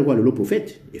Zakari azalo kwa le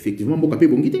prophète effectivement mboka pe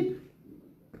bongite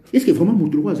est-ce que vraiment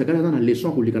mutu kwa Zakari dans la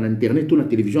leçon ko leka na internet to na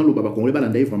télévision lo baba congolais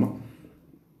balanda vraiment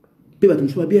pe ba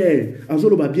tumso bien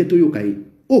azolo ba bien to yo kai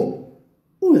oh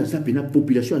ya ça pena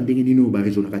population ndenge nino ba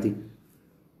raison nakate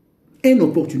un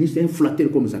opportuniste un flatteur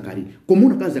comme Zakari comment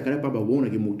on a Zakari pas ba wona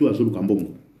ke mutu azolo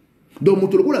kambongo donc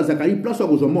mutu ko la Zakari place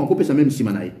au zombo on peut ça même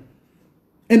simanae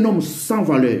un homme sans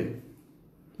valeur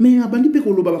mais abandi pe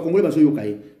ko lo baba congolais ba so yo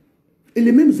kai et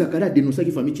le même Zakari a dénoncé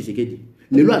qui famille Tshisekedi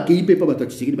les lois qui peut pas ba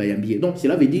Tshisekedi ba yambie donc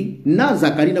cela veut dire na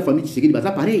Zakari na famille Tshisekedi ba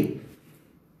ça pareil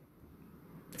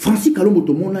Francis Kalombo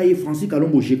to mona ye Francis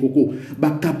Kalombo Jekoko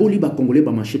ba kaboli ba congolais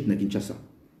ba machette na Kinshasa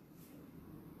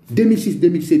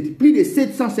 2006-2007 plus de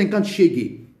 750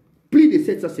 chégé plus de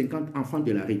 750 enfants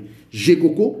de la rue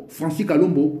Jekoko Francis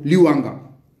Kalombo Liwanga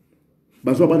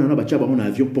bazo bana na ba tcha ba mon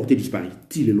avion porté disparu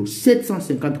tilelo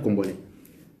 750 congolais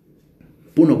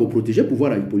pour nous protéger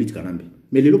pouvoir la politique kanambe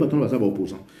mais les lots baton ba za ba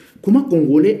opposant comment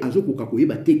congolais azoko kakoye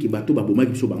ba teki bato ba boma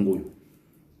biso bangoyo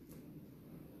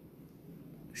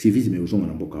civisme aux hommes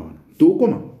en boka wana to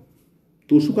comment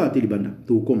to suka telibanda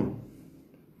to comment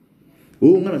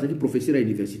o ngana zaki professeur à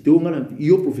université o ngana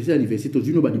yo professeur à université to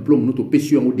zino ba diplôme no to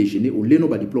pesi yango déjeuner o leno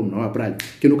ba diplôme na après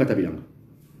que no katabilanga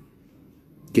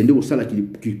kende o sala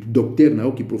ki docteur na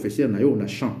yo ki professeur na yo na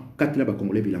champ katila ba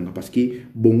congolais bilanga parce que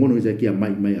bongo no ezaki ya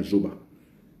mai ya zoba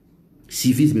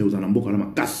civisme aux en boka na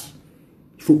makasi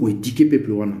il faut ko éduquer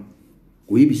peuple wana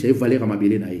ko yebisa valeur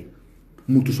amabele na ye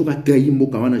mutu soka trahi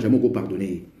mboka wana jamais ko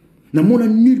pardonner na mona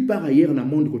nulle part ailleurs na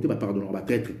monde côté ba pardonner ba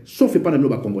traître sauf pas na no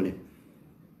ba congolais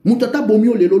mutata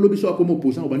bomio lelo lobiso comme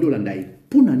opposant obandi olandai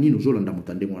pona nino zolanda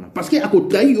mutande mwana parce que ako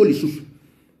trahi yo lisusu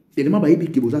tellement ba yebi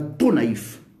ki boza trop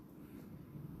naïf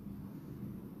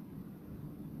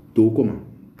to comment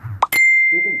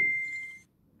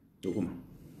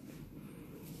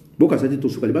boka sati to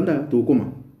suka libanda to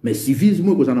comment mais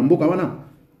civisme ko zana mboka wana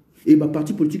et ba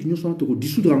parti politique nous sont to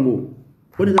dissoudre ngo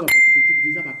on est dans la parti politique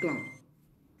déjà ba clan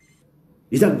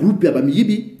ils a groupe ya ba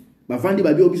miyibi ba vandi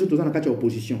ba biobiso to zana kati ya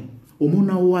opposition au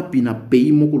mona wapi na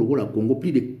pays moko lokola Congo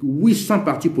plus de 800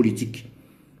 partis politiques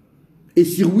et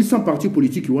sur 800 partis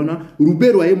politiques wana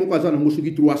Rubero aye moko azana ngo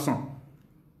soki 300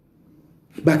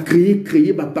 ba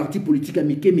créer ba parti politique a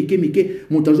mike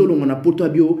montazo lo mona poto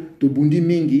abio to bundi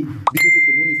mingi biso pe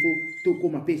to moni faut to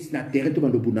koma pe na terrain to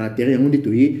bando bunda na terrain ngonde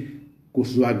to ye ko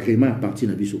so agrément à parti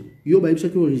na biso yo ba yebisa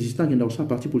ko résistant qui dans sa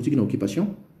parti politique na occupation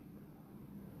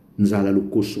nzala lo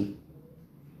koso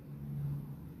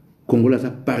Congolais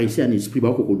ça paraissait en esprit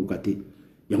ba ko lukate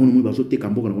ya ngono mo bazo te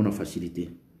kamboka na ngona facilité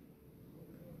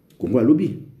Congo a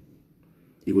lobby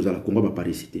et vous allez Congo ba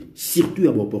paraissait surtout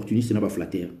ya ba opportuniste na ba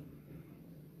flatteur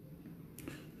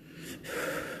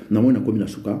na mona komi na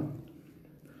suka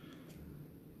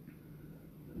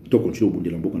to continue au bout de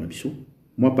la mboka na biso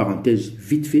moi parenthèse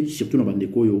vite fait surtout na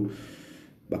bandeko yo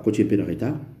ba coach pe na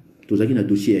retard tozaki na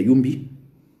dossier ya Yumbi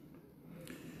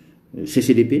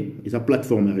CCDP esa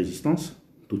plateforme de résistance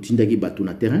to tindaki bato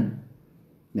na terrain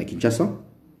na Kinshasa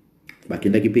ba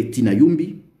kendaki pe tina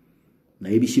Yumbi na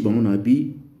yebisi bango na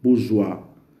bi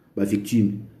bozwa ba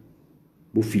victime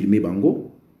bo filmer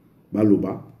bango ba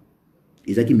loba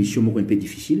ezaki mission moko un peu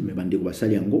difficile mais bandeko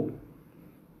basali yango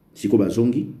siko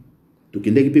bazongi to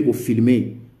kendaki pe ko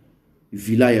filmer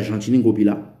villa ya Gentini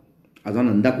Ngobila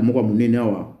azana ndako moko munene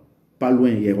awa pas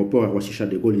loin ya aéroport ya Roissy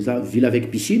de Gaulle eza villa avec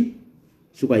piscine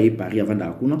soka ye Paris avant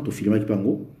d'akuna to filmer ki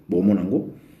pango bo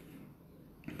monango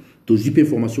to zipe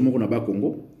information moko na ba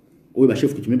Congo oyo ba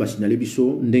chef coutumier ba signaler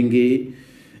biso ndenge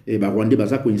ba Rwandais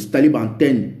baza ko installer ba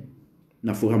antenne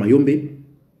na forêt Mayombe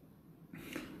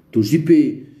to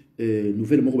zipe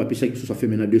nouvelle moko ba pesa ki ça fait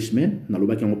maintenant 2 semaines na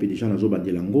lobaki yango pe déjà na zo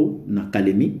bandelango na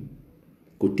Kalemi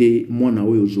côté mwana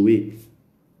oyo Zoé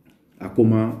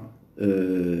akoma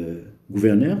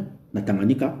gouverneur na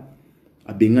Tanganyika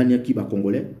a bengania ki ba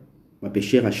congolais ba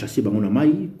pêcheurs a chassé bango na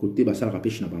mai côté ba sala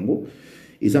pêche na bango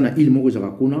ils en a île moko za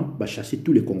kuna ba chasser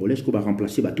tous les congolais ko ba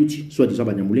remplacer ba tuti soit disant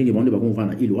ba nyamulenge bande ba ko va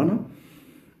na île wana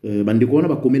bande ko wana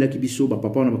ba komela ki biso ba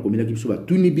papa wana ba komela ki biso ba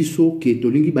tuni biso ke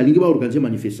tolingi balingi ba organiser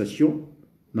manifestation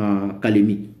na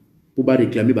Kalemi pour ba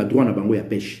réclamer ba droit na bango ya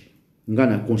pêche nga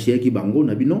na conseiller ki bango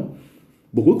na bino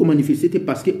beaucoup ko manifester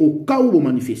parce que au cas où vous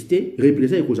manifester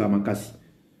représenter ko za makasi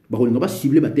ba ko nga ba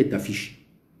cibler ba tête d'affiche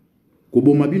ko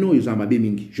bo mabino yo za mabe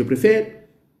mingi je préfère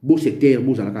beau secteur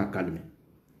beau za la calme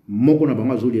moko na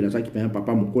bango azoli la za ki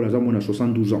papa mokola za mona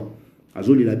 72 ans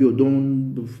azoli la bi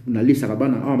Odon na lesa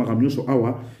kabana awa makamyo so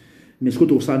awa mais ce que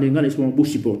to sa nga laisse mo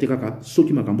supporter kaka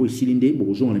soki makambo isilinde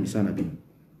bo zo na misana bi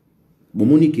bo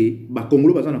monike ba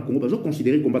Congolo baza na Congo bazo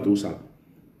considérer combat to sala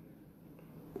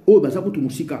o baza kutu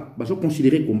musika bazo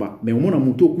considérer combat mais au mona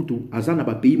moto kutu azana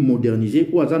ba pays modernisé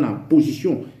ou azana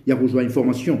position ya rejoindre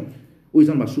information ou ils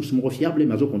ont ma source mo fiable mais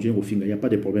bazo continuer ko finga y a pas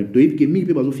de problème to yibike mi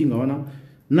pe bazo finga wana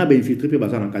na ba infiltrer pe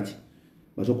baza na kati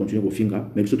bazo continuer ko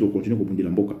finga mais biso to continuer ko bundila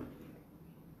mboka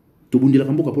to bundila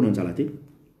mboka pona nzala te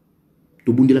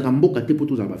to bundila mboka te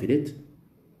poto za ba vedette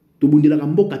to bundila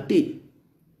mboka te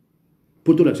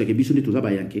poto la tseke biso ne to za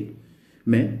ba yanke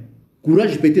mais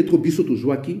courage peut-être biso to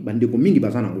joaki bande ko mingi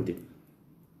bazana ngote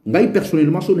ngai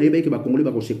personnellement so na yeba ke ba congolais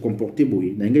ba ko se comporter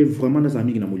boye na ngai vraiment na za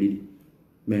mingi na molili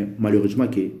mais malheureusement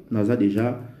que naza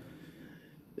déjà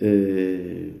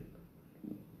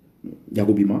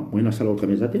Yagobima moi na sala autre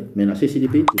mesate mais na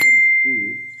CCDP to za na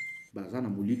batoyo bazana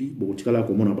molili bo tikala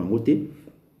ko mona bangote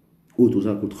o to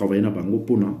za ko travailler na bango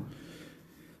pona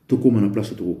to koma na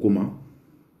place to koma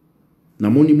na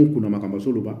moni muku na makamba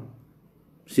soloba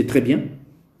c'est très bien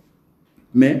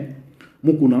mais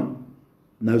mukuna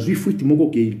na zui fruit moko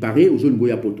ke il paraît aux zones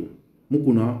goya poto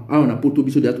mukuna a on a poto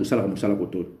biso de to sala ko sala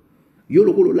poto yo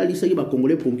lokolo la lisa ba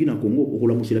congolais pongi na Congo o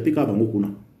la musila pe ka bango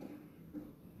kuna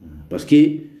parce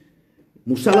que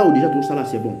musala o déjà to sala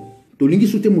c'est bon to lingi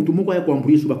soute mutu moko ya ko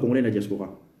embrouiller sur ba congolais na diaspora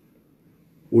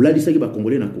o la lisa ba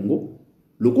congolais na Congo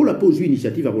lokolo pose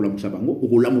initiative a ko la musabango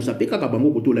o la musapeka ka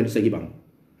bango ko to la lisa bango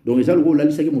donc les algo la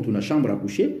lisa mutu na chambre à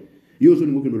coucher yo zo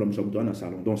ningo ke la musabuto na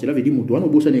salon donc cela veut dire mutu wana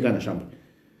bossa ne ka na chambre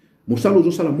musalo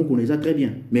zo sala moko neza très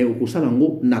bien mais o ko sala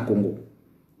ngo na Congo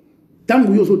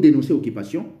tangu yo zo dénoncer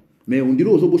occupation mais on dirait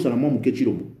aux bossa la mo ke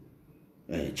chilombo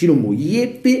chilombo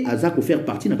yepe aza ko faire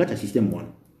partie na kata système wana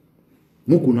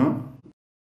mokuna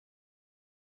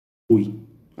oui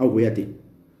a voyate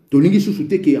to lingi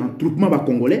susute ke en troupement ba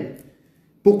congolais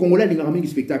pour congolais linga mingi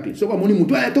spectacle so ko moni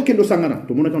mutu to kendo sangana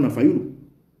to mona ka na fayulu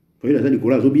fayulu azali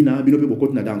kola zobina bino pe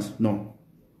bokoti na danse non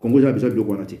Congo za besoin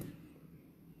biloko wana te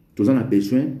to za na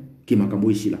besoin ke makambo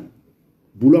ici là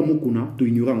bula mokuna to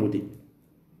ignorant ngote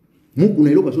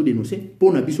mokuna eloko so dénoncer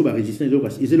pour na biso ba résistance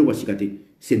ezelo sikate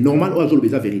c'est normal o azolo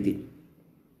beza vérité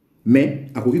mais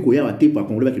akoki ko ya te pa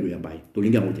congolais ba kilo ya baye to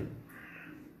linga ngote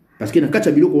parce que na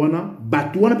kacha biloko wana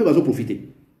batu wana pe bazo profiter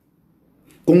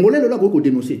congolais lola ko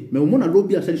dénoncer mais au moins na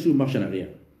lobby a sali sur marche en arrière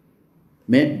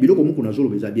mais biloko mokuna zolo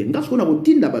beza bien ngasko na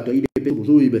botinda bato ile pe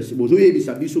bozo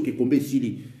yebisa biso ke kombe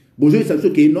sili bozo yebisa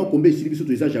biso ke non kombe sili biso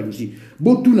to eza jalousie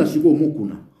botu na siko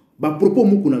mokuna ba propos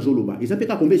mokuna zolo ba eza pe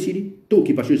ka kombe sili to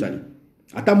occupation zali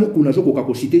ata mokuna zo ko ka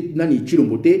ko citer nani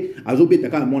chilombo te azobeta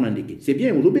ka mona ndeke c'est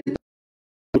bien ozobeta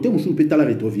côté musu pe tala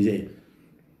rétroviseur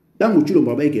tango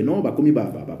chilombo ba ke non ba komi ba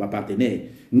partenaire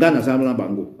ngana za na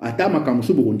bango ata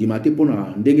makamusu bo ndima te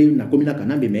pona ndenge na komi na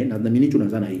kanambe mais na minute na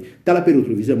zana yi tala pe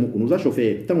rétroviseur mokuna za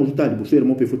chauffeur tango zuta di boso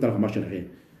mo pe faut tala marche arrière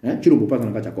hein chilombo pas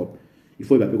na kacha cop il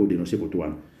faut ba pe ko dénoncer pour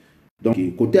toi donc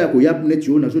côté ya ko ya net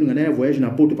yo na zone ngana ya voyage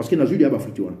na poto parce que na zuli ya ba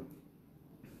futi wana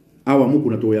awa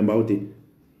mokuna to yamba ote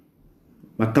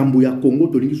makambo ya Congo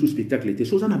to lingi sous spectacle te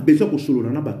so za na besoin ko solo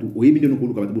na batu o yebi ndeno ko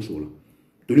luka batu bo solo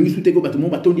to lingi sous te ko batu mo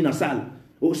batondi na salle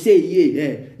o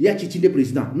seye ya chichinde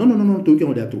président non to ki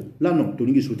on de atro là non to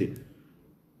lingi sous te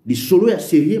di solo ya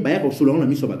sérieux ba ya ko solo na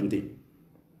miso batu te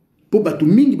po batu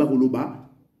mingi ba koloba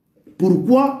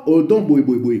pourquoi Odon boy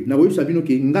na boy sabino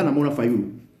ke ngana mona fayulu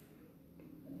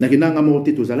na kinanga mo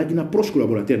te to zala kina proche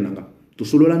collaborateur nanga to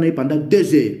solo la na pendant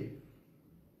 2 heures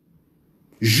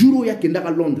jour ya kenda ka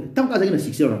Londres tant que azaki na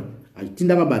succès na ay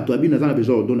tindaka bato abi na zana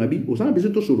besoin Odon abi o sana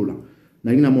besoin to solo la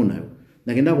na ngina mona yo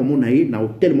na kenda ko mona ye na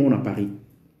hôtel mo na Paris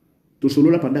to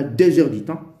solo la pendant 2 heures du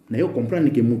temps na yo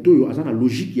comprendre que moto yo azana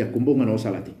logique ya kombonga na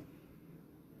osalate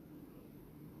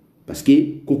parce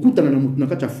que kokutana na mutu na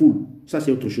kacha full ça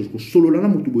c'est autre chose ko solo la na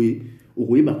mutu boye o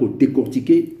koyeba ko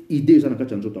décortiquer idée za na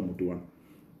kacha nzota mutu wana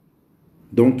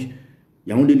donc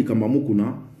ya onde likamba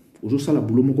mokuna ozo sala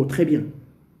boulot moko très bien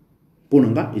pour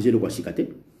nanga ezelo kwa sikate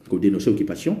ko dénoncer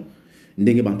occupation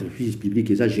ndenge ba entreprise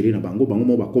publique eza gérer na bango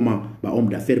mo ba comment ba homme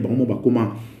d'affaires bango mo ba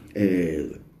comment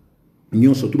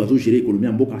nyonso tout bazo gérer économie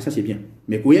en mboka, ça c'est bien.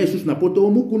 Mais ko ya sous na poto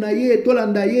mukuna ye to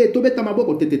landa ye to beta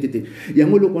maboko tete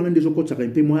yango loko wana ndezo ko tsaka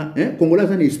mpe moi congolais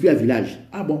za na esprit à village.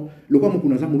 Ah bon, loko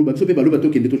mukuna za muluba so pe baloba to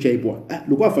kende to chai poa. Ah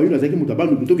loko afayu na zaki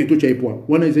mutabalo to kende to chai poa.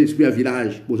 Wana eza esprit à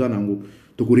village boza nango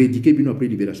to ko réédiquer bino après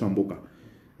libération en mboka.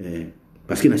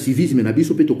 Parce que na civisme na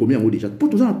biso pe to komi yango déjà. Po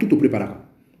to za tout préparaka.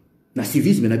 Na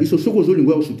civisme na biso soko zo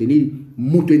lingwa soutenir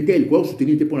moto intel quoi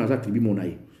soutenir te pona za tribu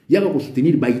monaye. Yaka ko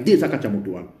soutenir ba idée za kacha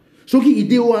moto wana. Ce qui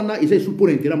idée wana eza sous pour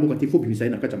intérêt mboka te faut bimisa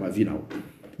na kacha ma vie na.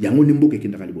 Yango ni mboka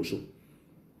kenda kaliboso.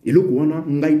 Et loko wana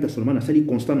ngai personnellement na sali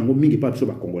constant nango mingi pa biso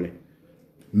ba congolais.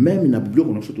 Même na biblio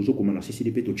ko na so tozo komana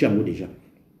CCDP to tiango déjà.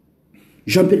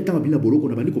 Jean-Pierre Tambina Boloko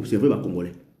na bandi ko observer ba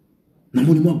congolais. Na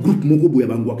moni moi groupe moko boya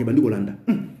bangwa ke bandi kolanda.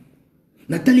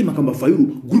 Nathalie Makamba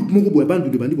Fayulu groupe moko boya bandu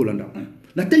de bandi kolanda.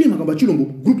 Nathalie Makamba Chilombo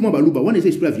groupe mo baluba wana eza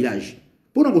esprit village.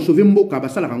 Pona ko sauver mboka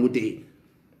basala kangote.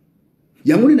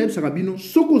 Yangoni na ebisaka bino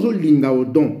soko zo linga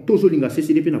Odon to zo linga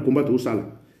CCDP na combat to sala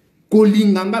ko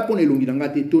linga nga pona elongi nanga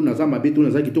te to naza mabe to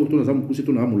naza kitoko to naza mukuse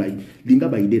to naza mulai linga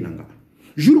ba ide nanga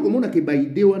jour ko mona ke ba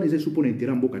ide wana eza sous pona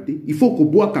intérêt mboka te il faut ko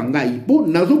boa kangai po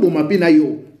nazo boma pe na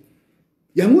yo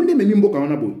yangonde memi mboka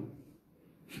wana boy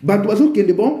bato bazo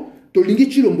kende bon to lingi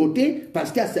Chilombo te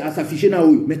parce que a s'afficher na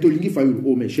oyo mais to lingi Fayulu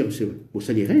oh mes chers sœurs au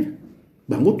salaire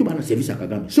bango to bana service à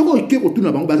Kagame soko ke ko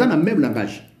tuna bango baza na même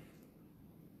langage.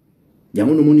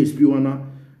 Yango no mon esprit wana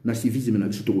na civisme na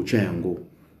biso to kocha yango.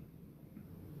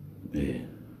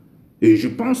 Et je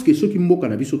pense que ceux qui mboka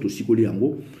na biso to sikoli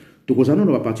yango to kozana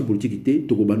na ba parti politique te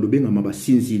to ko bando benga maba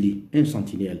sinzili un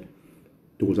sentinelle.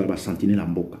 To kozala ba sentinelle en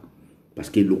mboka. Parce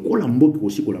que le ko la mboka ko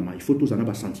sikola ma il faut to zana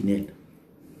ba sentinelle.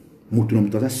 Mutu na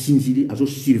mutaza sinzili azo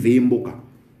surveiller mboka.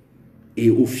 Et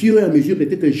au fur et à mesure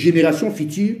peut-être génération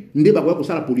future nde ba ko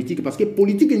sala politique parce que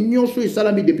politique nyonso e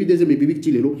salami depuis deuxième république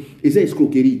tilelo et ça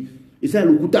escroquerie. Et ça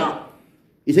le kuta.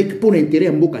 Et ça pour l'intérêt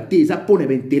à Mbokate, ça pour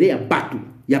l'intérêt à Batu.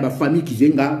 Il y a ma famille qui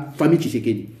zenga, famille qui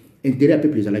s'équide. Intérêt à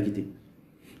peuple les alakité.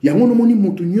 Il y a mon homonyme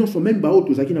montunyon sont même ba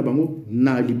auto zaki na bango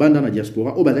na libanda na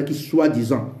diaspora au bazaki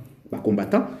soi-disant ba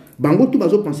combattant. Bango tout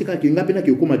bazo penser que nga pena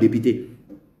que comme député.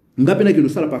 Nga pena que le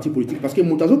sala parti politique parce que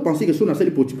montazo penser que son na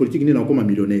sala politique ni na comme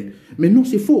millionnaire. Mais non,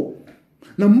 c'est faux.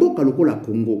 Na mboka lokola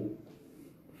Congo.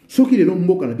 Ce qui est le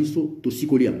mboka na biso to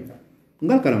sikoliam.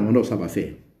 Nga kala ngando ça va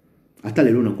faire. Ata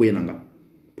lelo na koya nanga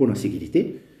pour la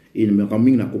sécurité et me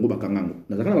kaming na Congo bakangango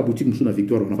na zakana ba boutique musu na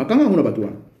victoire na bakangango na batwa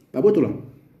ba botola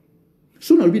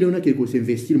so na lubide na quelque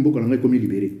s'investir mboka nanga comme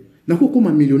libéré na ko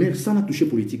comme millionnaire sans la toucher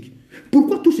politique.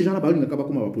 Pourquoi tous ces gens là ba linga kaba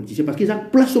comme ba politicien parce qu'ils ont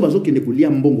place au bazo qui ne peut lier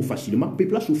mbongo facilement peut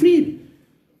place souffrir.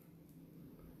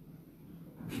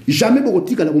 Jamais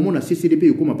bokotika la komona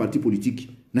CCDP comme parti politique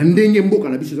na ndenge mboka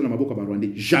na biso na maboka ba Rwanda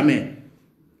jamais.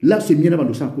 Là c'est mieux na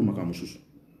bando sa ko makamususu.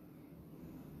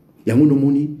 Yango no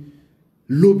moni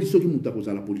lobby soki muta ko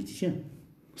la politicien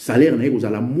salaire na ko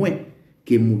la moins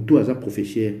que muto aza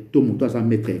professeur to muto aza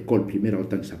maître école primaire en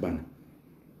tant que sabana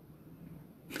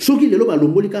soki lelo ba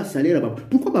lombolika salaire ba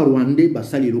pourquoi ba Rwandais ba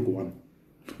sali loko wana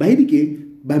ba yebike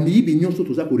ba miyibi nyonso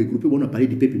to za ko regrouper bona parler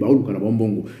du peuple ba oluka na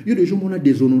bombongo yo de jour mona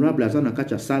déshonorable aza na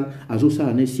kacha salle azo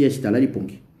sa na sieste talali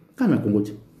ponki kana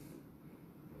kongote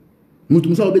mutu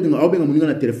musa obenga obenga muninga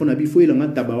na téléphone abi fo ilanga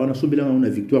taba wana sobela na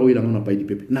victoire ilanga na pays du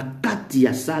peuple na kati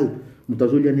ya salle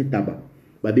mutazo lia ne taba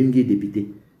ba bengi député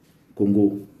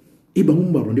Congo e ba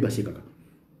mumba ronde ba sekaka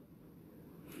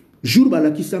jour ba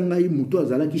la kisanga yi mutu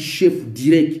azala ki chef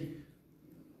direct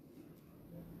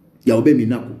ya obe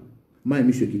minako ma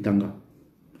monsieur Kitanga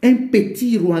un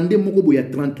petit Rwandais moko boya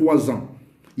 33 ans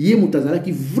yé mutazala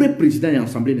ki vrai président de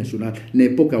l'Assemblée nationale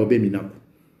n'époque obe minako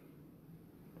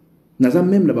naza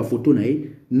même la photo nae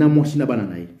na mwasi na bana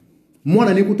nae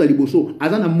mwana nekuta liboso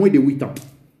azana moins de 8 ans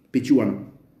petit wana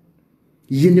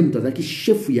yende mutazaki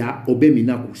chef ya obe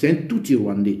minako c'est un tout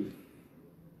Rwandais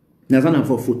naza na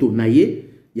photo nae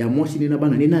ya mwasi na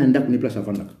bana ne na ndako ne place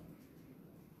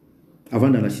avant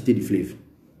dans la cité du fleuve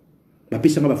ba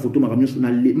pesa ba photo makamyo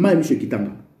na ma monsieur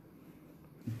Kitanga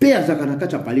pe azaka na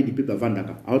kacha parler du peuple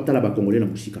avandaka aotala ba congolais na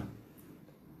musika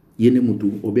yene mutu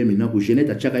obe minako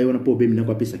geneta chaka yona po obe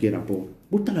minako apesa ke rapport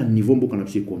botala niveau mboka na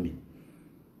psi komi.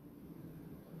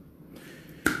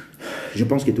 Je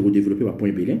pense que tu vas développer un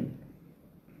point belin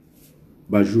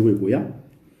ba jour et goya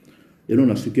et non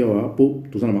na suke wa po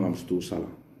to zana makam sto sala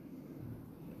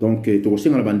donc to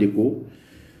kosenga na bandeko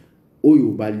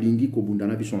oyo ba lingi ko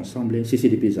bundana biso ensemble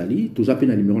CCDP zali to zape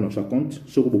na numéro na sa compte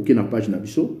soko boke na page na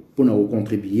biso pona o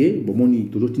contribuer bomoni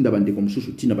to zotinda bandeko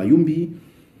mususu tina bayumbi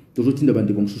tozotinda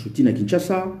bandeko mususu tina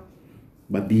Kinshasa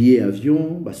billet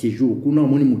avion, séjour, kuna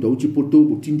moni mutauti poto,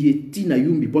 botindi tina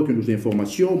yumbi pour que nous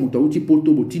informations, mutauti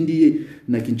poto, botindi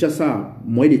na Kinshasa,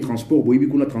 moyen de transport, boyebi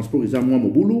kuna transport, ils ont moins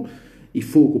mobulu, il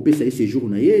faut couper ça séjour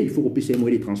na il faut couper ça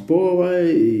moyen de transport,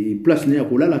 et place na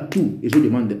yakola là tout, et je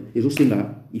demande, et je sais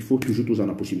là, il faut toujours tous en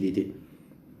la possibilité.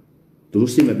 Toujours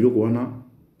c'est la biloko wana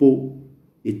po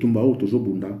et tumbao toujours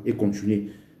bunda et continuer.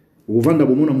 Ovanda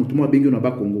bomona mutumo bengi na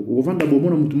ba Congo. Ovanda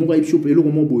bomona mutumo ga ipsho pelo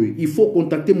mo boye. Il faut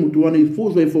contacter mutuana, il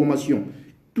faut jouer information.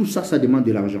 Tout ça ça demande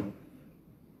de l'argent.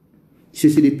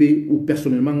 CCDP ou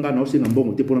personnellement nga na osenga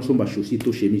mbongo te pona somba chaussure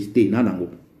to chemise te na nango.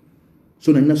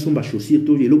 So na somba chaussure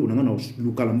to yelo ko na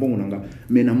lukala mbongo nanga.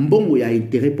 Mais na mbongo ya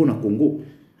intérêt pona Congo.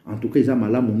 En tout cas ils a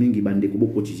malamu mingi bande ko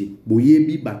cotiser.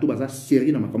 Boyebi bato baza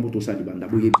série na makambo to sali banda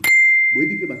boyebi.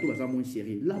 Boyebi pe bato baza moins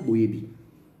série. Là boyebi.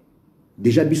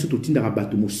 Déjà biso to tinda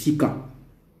bato musika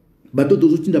bato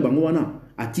tozo tinda bango wana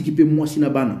atiki pe mwasi na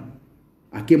bana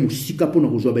ake musika pona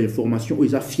kozwa ba information o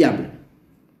eza fiable.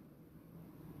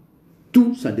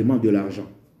 Tout ça demande de l'argent.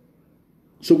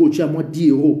 Soko tia moi 10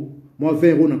 euros, moi 20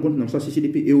 euros na compte na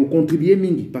CCDP et au contribuer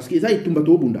mingi parce que ça itumba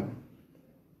to bunda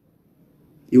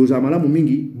et aux amala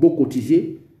mingi bo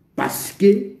cotiser parce que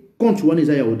compte wana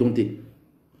eza ya odonté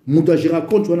muto agera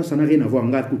compte wana ça n'a rien à voir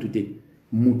ngat kututé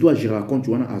muto agera compte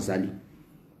wana azali.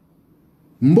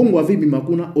 Mbongo avait bima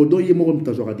kuna Odon ye moko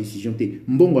mutazora décision te.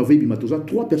 Mbongo avait bima toza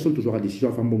 3 personnes tozora décision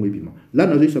enfin mbongo bima. Là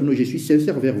je suis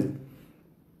sincère vers vous.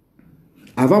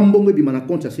 Avant mbongo bima na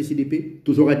compte à CCDP,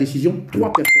 tozora décision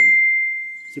 3 personnes.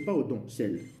 C'est pas Odon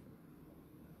celle.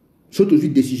 Surtout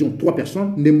une décision 3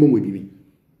 personnes ndembongo bimi.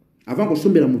 Avant qu'on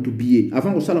sombe la mutu billet,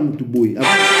 avant qu'on sala mutu boy, avant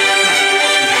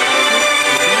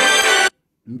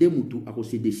ndemutu a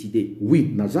se décider.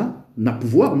 Oui, naza na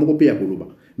pouvoir moko pe ya koloba.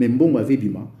 Mais mbongo avait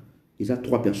bima. Ils ont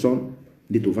 3 personnes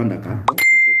de Tovandaka.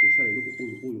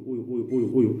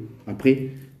 Après,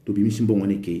 Tobimi Simbon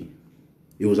Waneke.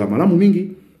 Et aux Amala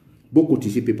Mumingi, beaucoup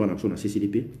cotiser par la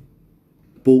CCDP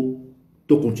pour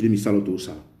continuer misalo to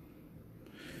ça.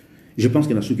 Je pense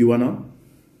que na Sukiwana,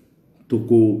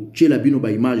 toko tchela bino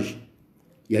ba image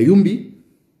ya Yumbi,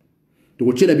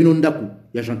 toko tchela bino ndaku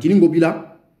ya Gentili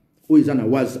Ngobila, o izana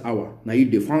waz awa na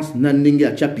Île-de-France, na ndenge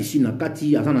ya piscine na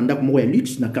kati, azana ndaku moko ya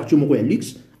luxe, na quartier moko ya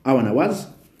luxe. Awana waz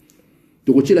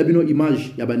tokotie la bino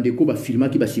image ya bandeko ba filma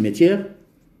ki ba cimetière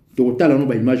tokotala no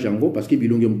ba image yango parce que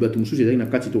bilongi mbatu mususu ezali na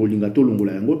kati tokolinga to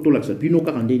longola yango to laksa bino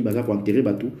kaka ndeni baza ko enterrer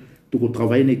batu toko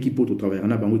travailler na équipe to travailler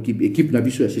na bango équipe na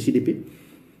biso ya CCDP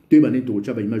to ba ne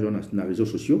tokotia ba image na réseaux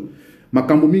sociaux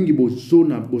makambo mingi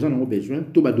bozona nango besoin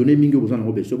to ba donner mingi bozona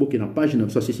nango besoin boke na page na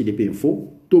CCDP info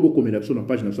to bo komela biso na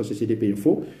page na CCDP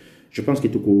info. Je pense que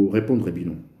tu peux répondre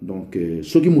bien. Donc,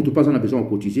 ceux qui n'ont pas besoin de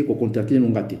cotiser, pour contacter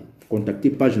nous gâter.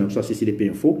 Contacter page dans sa CCDP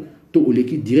info, tout ou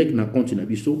l'équipe direct dans compte na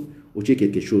biso, ou tché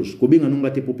quelque chose. Ko bien nous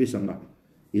gâter pour pesanga.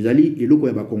 Ils allient et loko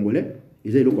ya ba congolais,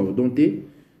 ils allient loko odonté.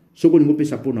 Ceux qui n'ont pas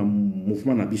ça pour na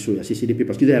mouvement na biso ya CCDP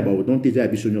parce qu'ils allient ba odonté, ils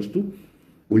allient biso nyos tout.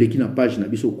 Ou l'équipe na page na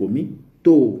biso komi,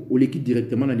 tout ou l'équipe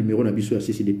directement na numéro na biso ya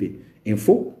CCDP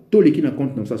info, tout l'équipe na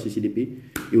compte dans sa CCDP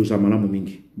et aux amala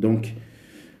momingi. Donc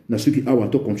na ceux qui awa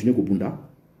to continuer ko bunda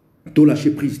to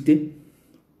lâcher prise te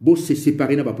bo se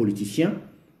séparer na ba politiciens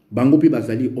bango pe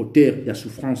bazali auteur ya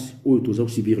souffrance o to za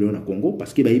subir le na Congo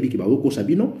parce que ba yebi ki ba ko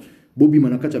sabino bobi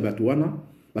manaka cha batwana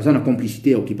bazana complicité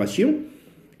et occupation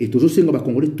et to zo senga ba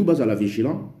congolais tout bazala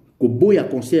vigilant ko boya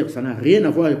concert ça n'a rien à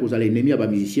voir avec aux ennemis ba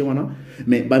musiciens wana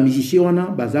mais ba musiciens wana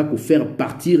baza ko faire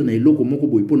partir na eloko moko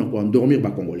boy pona ko endormir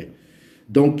ba congolais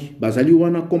donc bazali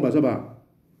wana comme baza ba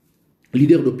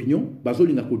leader d'opinion,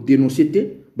 bazoli n'a ko dénoncer te,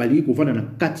 bali ko vana na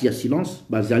kati ya silence,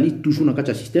 bazali toujours na kati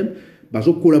ya système,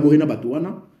 bazo collaborer na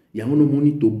batoana, ya ngono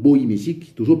moni to boy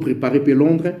musique, toujours préparer pe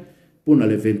Londres pour na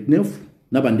le 29,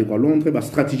 na bande ko Londres, ba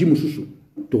stratégie mususu.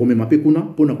 To remema pe kuna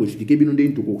pour na ko expliquer bino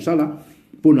ndeni to ko sala,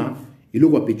 pour na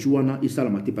eloko apechuana isala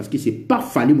mate parce que c'est pas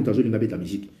fali mutazo linga beta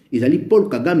musique. Ezali Paul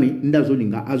Kagame ndazo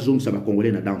linga azong sa ba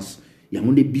congolais na danse. Ya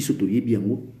ngonde biso to yebi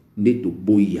yango, nde to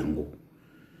boy yango.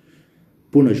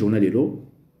 Pour la journée de l'eau,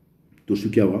 tout ce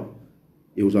qu'il y a,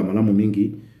 et aux amala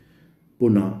momingi, pour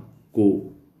na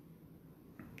ko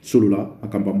solo là, à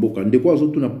Kambamboka. De quoi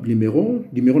autres numéro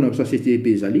na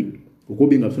CCDP zali, au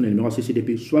combien de numéro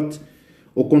CCDP, soit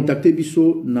au contacter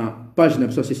biso na page na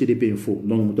CCDP info,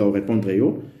 donc nous devons répondre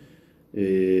yo.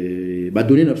 Ba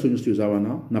donner na sur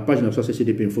zawana, na page na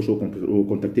CCDP info, au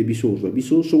contacter biso,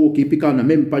 so qui pika na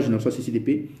même page na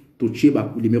CCDP, tout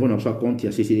cheba numéro na compte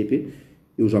ya CCDP.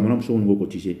 Et aux amala sont nouveau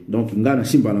cotisé. Donc nga na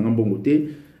simba na mbongo te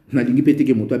na lingi pete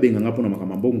ke moto abenga nga pona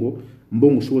makama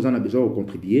mbongo so za na besoin de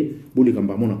contribuer bo le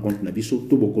kamba na compte na biso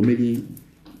to bo komeli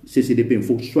CCDP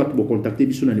info soit bo contacter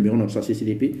biso na numéro na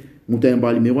CCDP moto ya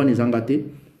mbali numéro na zangate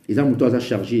eza moto aza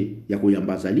chargé ya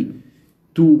koyamba azali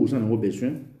tout boza nango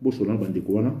besoin bosola na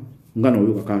bandeko wana nga na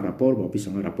oyokaka rapport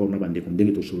baopisanga rapport na bandeko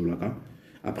ndenge tosololaka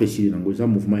après si nango eza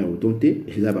mouvement ya Odon te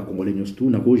eza bakongolais nyonso tu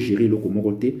nako gérer eloko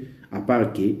moko te à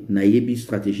part ke nayebi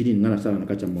stratégie nini nga nasala na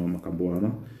kati ya makambo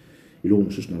wana eloko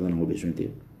mosusu naza nango besoin te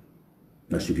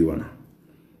na suki wana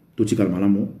totikala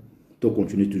malamu to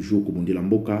continue toujours kobundela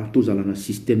mboka tozala na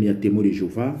système ya témoin de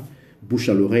Jéhovah bouche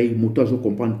à l'oreille moto azo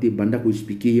comprendre te banda ko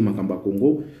expliquer ye makambo ya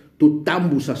Congo to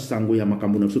tambusa sango ya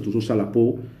makambo na biso tozosala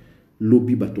po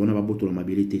lobi bato wana babotola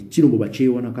mabele te tino bo batie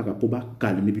wana kaka po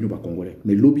bakalme bino bakongolais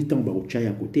mais lobi ntango bakotya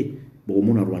ya kote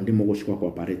bokomona rwandais moko sikoyo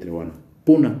akoapparaître wana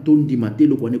mpona tondima te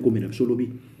eloko wana ekomela biso lobi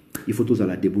il faut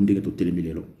tozala debu ndenge totelemi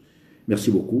lelo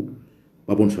merci beaucoup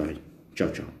bonne soirée ciao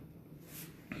ciao